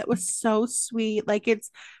know why that was so sweet. Like it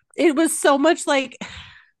was so much like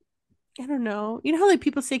I don't know. You know how like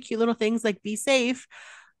people say cute little things like "be safe."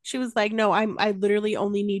 She was like, "No, I literally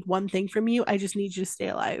only need one thing from you. I just need you to stay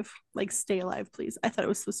alive. Like stay alive, please." I thought it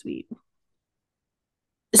was so sweet.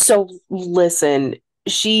 So listen,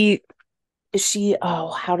 she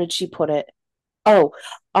oh, how did she put it? Oh,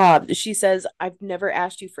 she says, I've never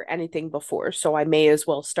asked you for anything before, so I may as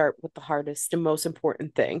well start with the hardest and most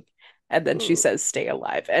important thing. And then she Mm. says, stay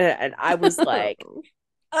alive. And I was like,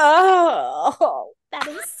 oh, that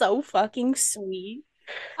is so fucking sweet.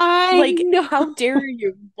 I Like, know. how dare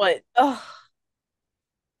you? But, oh,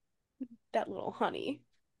 that little honey.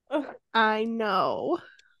 Ugh, I know.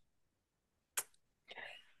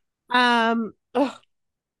 Um, ugh.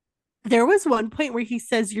 there was one point where he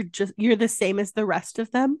says you're the same as the rest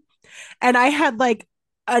of them. And I had like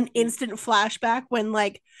an instant flashback when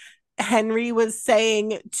like Henry was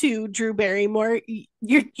saying to Drew Barrymore,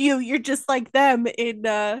 you're just like them in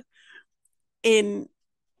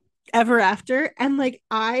Ever After. And like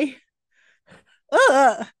ugh,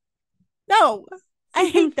 no, I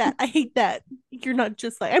hate that. I hate that. You're not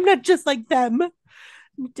just like I'm not just like them.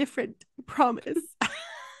 I'm different, I promise.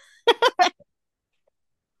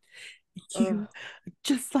 Ugh. You are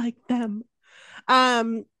just like them.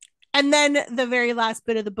 Um, and then the very last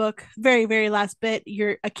bit of the book, very, very last bit,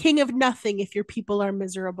 you're a king of nothing if your people are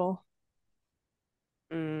miserable.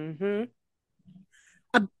 Mm-hmm.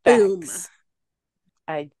 A boom. Facts.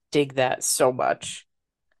 I dig that so much.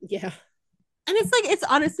 Yeah. And it's like, it's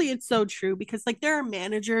honestly, it's so true because like there are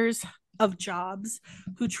managers of jobs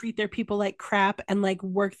who treat their people like crap and like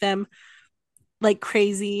work them like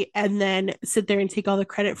crazy and then sit there and take all the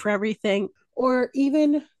credit for everything. Or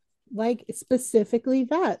even like specifically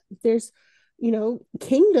that there's,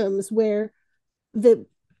 kingdoms where the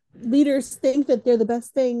leaders think that they're the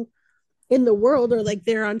best thing in the world or like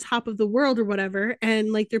they're on top of the world or whatever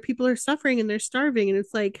and like their people are suffering and they're starving and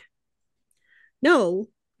it's like no,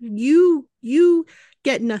 you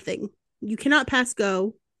get nothing, you cannot pass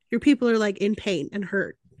go, your people are like in pain and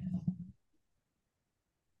hurt.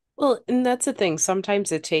 Well, and that's the thing.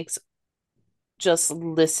 Sometimes it takes just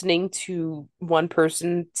listening to one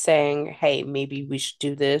person saying, hey, maybe we should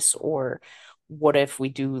do this, or what if we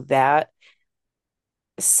do that?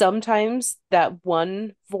 Sometimes that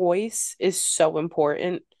one voice is so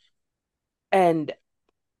important. And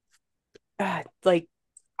like,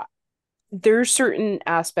 there's certain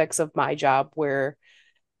aspects of my job where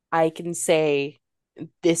I can say,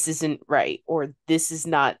 this isn't right, or this is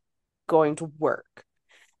not going to work.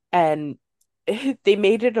 And they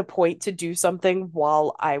made it a point to do something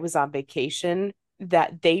while I was on vacation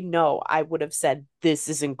that they know I would have said, this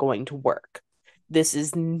isn't going to work. This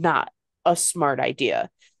is not a smart idea.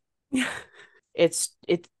 If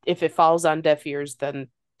it falls on deaf ears, then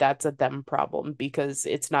that's a them problem because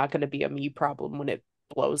it's not going to be a me problem when it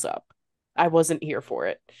blows up. I wasn't here for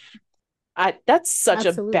it. That's such a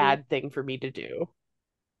Absolutely. bad thing for me to do.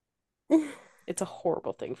 It's a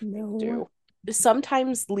horrible thing for me to No. do.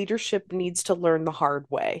 Sometimes leadership needs to learn the hard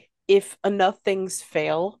way. If enough things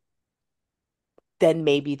fail, then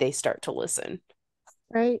maybe they start to listen.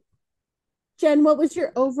 Right. Jen, what was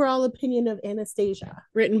your overall opinion of Anastasia,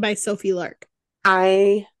 written by Sophie Lark?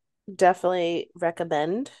 I definitely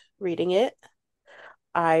recommend reading it.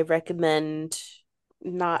 I recommend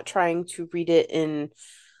not trying to read it in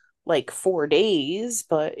like 4 days,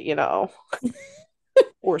 but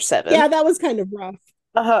or seven. Yeah, that was kind of rough.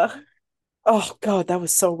 Uh, oh God, that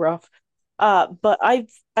was so rough. But I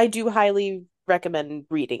do highly recommend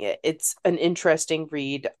reading it. It's an interesting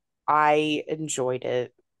read. I enjoyed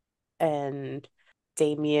it, and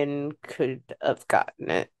Damien could have gotten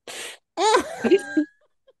it.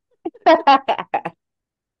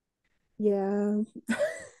 Yeah.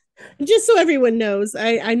 Just so everyone knows,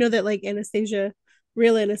 I know that like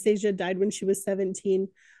real Anastasia died when she was 17.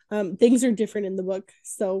 Things are different in the book,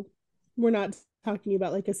 so we're not talking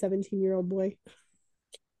about like a 17-year-old boy.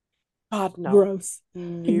 God, no. Gross.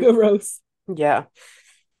 Nope. Gross. Yeah.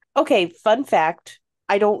 Okay, fun fact.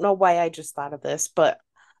 I don't know why I just thought of this, but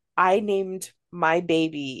I named my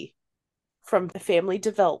baby from Family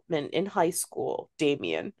Development in high school,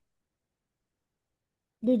 Damien.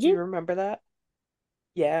 Did Do you you? remember that?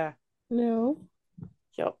 Yeah. No.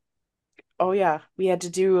 Yep. Oh yeah. We had to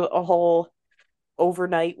do a whole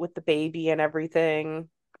overnight with the baby and everything.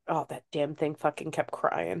 Oh, that damn thing fucking kept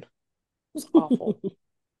crying. It was awful.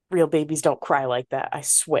 Real babies don't cry like that, I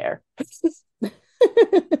swear.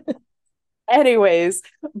 Anyways,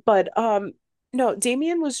 but no,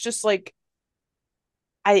 Damien was just like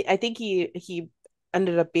I think he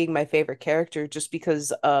ended up being my favorite character just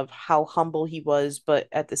because of how humble he was, but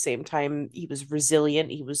at the same time he was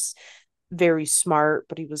resilient. He was very smart,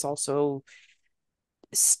 but he was also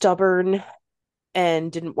stubborn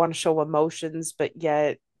and didn't want to show emotions, but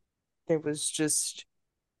yet there was just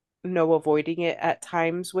no avoiding it at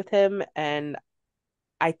times with him. And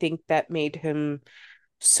I think that made him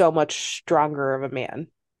so much stronger of a man.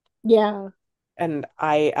 Yeah. And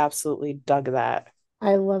I absolutely dug that.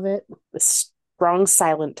 I love it. The strong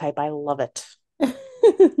silent type. I love it.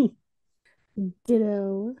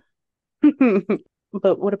 Ditto.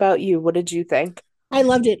 But what about you? What did you think? I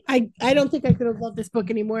loved it. I don't think I could have loved this book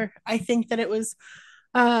anymore. I think that it was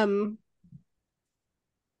um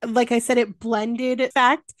like I said, it blended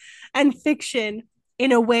fact and fiction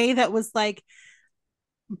in a way that was like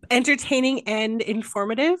entertaining and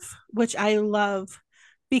informative, which I love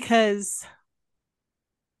because,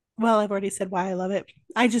 well, I've already said why I love it.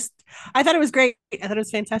 I thought it was great. I thought it was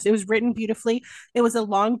fantastic. It was written beautifully. It was a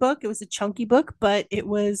long book, it was a chunky book, but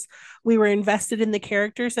we were invested in the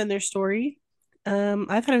characters and their story.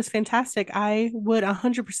 I thought it was fantastic. I would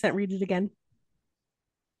 100% read it again.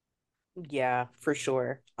 Yeah, for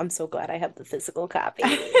sure. I'm so glad I have the physical copy.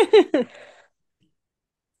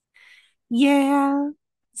 Yeah.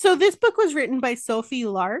 So this book was written by Sophie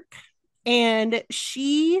Lark, and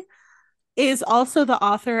she is also the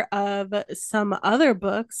author of some other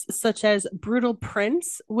books, such as Brutal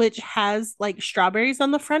Prince, which has like strawberries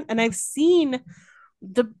on the front. And I've seen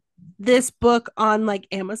the this book on like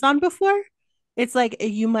Amazon before. It's like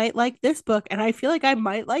you might like this book, and I feel like I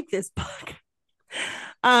might like this book.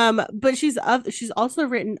 But she's also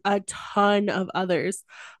written a ton of others,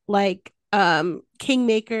 like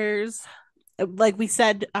Kingmakers, like we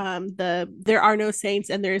said, There Are No Saints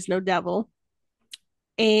and There Is No Devil.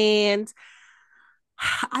 And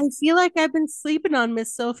I feel like I've been sleeping on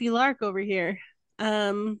Miss Sophie Lark over here.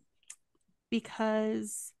 Um,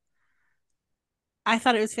 because I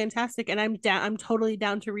thought it was fantastic and I'm totally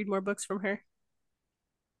down to read more books from her.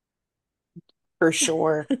 For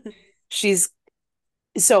sure. She's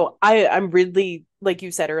I'm really, like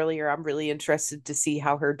you said earlier, I'm really interested to see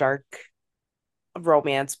how her dark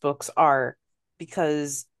romance books are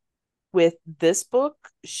because with this book,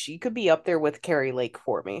 she could be up there with Carrie Lake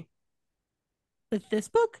for me. With this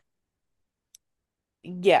book?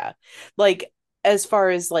 Yeah. Like as far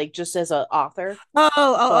as like just as an author, Oh,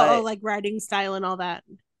 but like writing style and all that.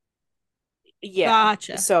 yeah.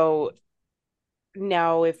 Gotcha. So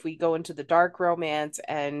now if we go into the dark romance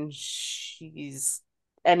and she's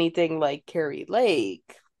anything like Carrie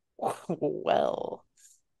Lake, well,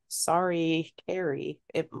 sorry, Carrie.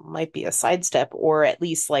 It might be a sidestep or at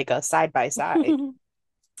least like a side by side,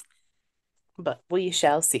 but we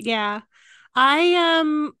shall see. Yeah.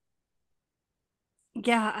 I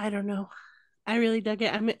yeah, I don't know. I really dug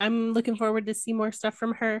it. I'm looking forward to see more stuff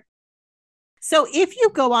from her. So if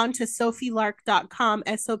you go on to sophielark.com,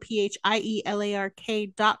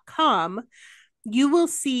 SOPHIELARK.com, you will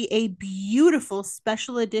see a beautiful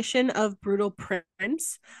special edition of Brutal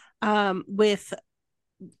Prince, with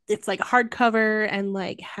it's like hardcover and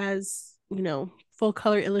like has, full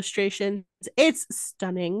color illustrations. It's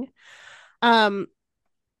stunning. Um,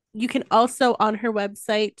 you can also on her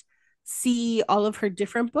website see all of her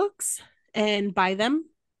different books and buy them.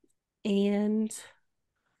 And,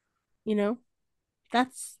 you know,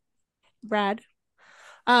 that's rad.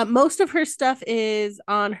 Most of her stuff is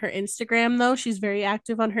on her Instagram, though. She's very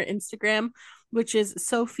active on her Instagram, which is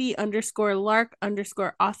Sophie underscore Lark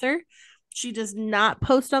underscore author. She does not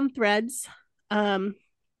post on threads. Um,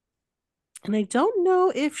 and I don't know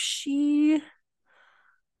if she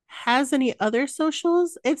has any other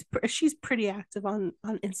socials. She's pretty active on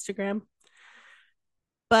Instagram.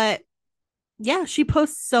 But yeah, she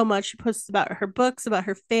posts so much. She posts about her books, about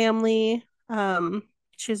her family.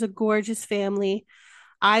 She has a gorgeous family.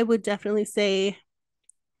 I would definitely say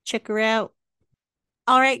check her out.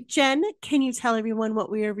 All right, Jen, can you tell everyone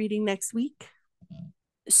what we are reading next week?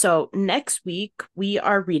 So next week we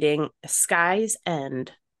are reading Sky's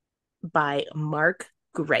End by Mark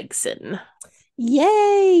Gregson.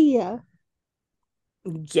 Yay!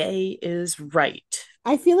 Yay is right.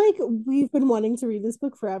 I feel like we've been wanting to read this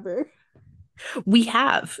book forever. We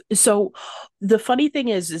have. So the funny thing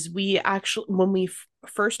is we actually, when we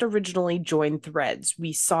first originally joined Threads,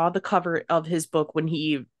 we saw the cover of his book when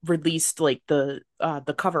he released like the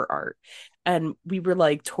cover art, and we were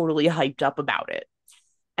like totally hyped up about it.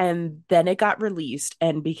 And then it got released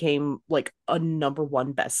and became like a number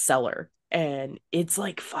one bestseller. And it's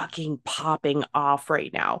like fucking popping off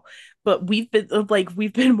right now. But we've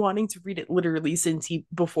been wanting to read it literally since he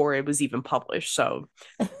before it was even published. So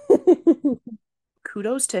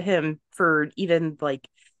kudos to him for even like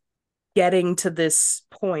getting to this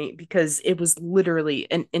point because it was literally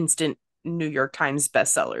an instant New York Times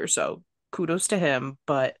bestseller. So kudos to him.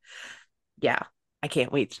 But yeah, I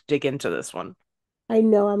can't wait to dig into this one. I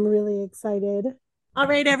know, I'm really excited. All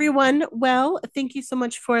right, everyone. Well, thank you so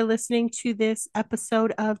much for listening to this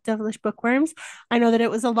episode of Devilish Bookworms. I know that it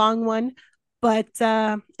was a long one. but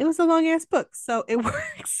it was a long ass book, so it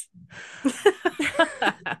works.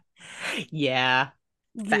 Yeah,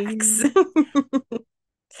 facts. Yeah.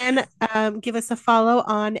 And give us a follow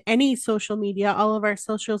on any social media. All of our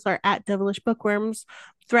socials are at Devilish Bookworms,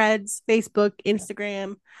 Threads, Facebook,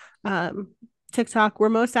 Instagram, um, TikTok. We're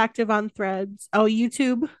most active on Threads. Oh,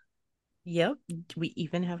 YouTube. Yep, we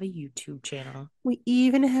even have a YouTube channel. We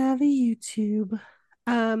even have a YouTube.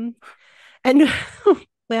 Um, and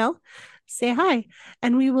well, say hi,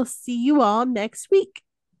 and we will see you all next week.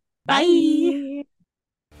 Bye. Bye.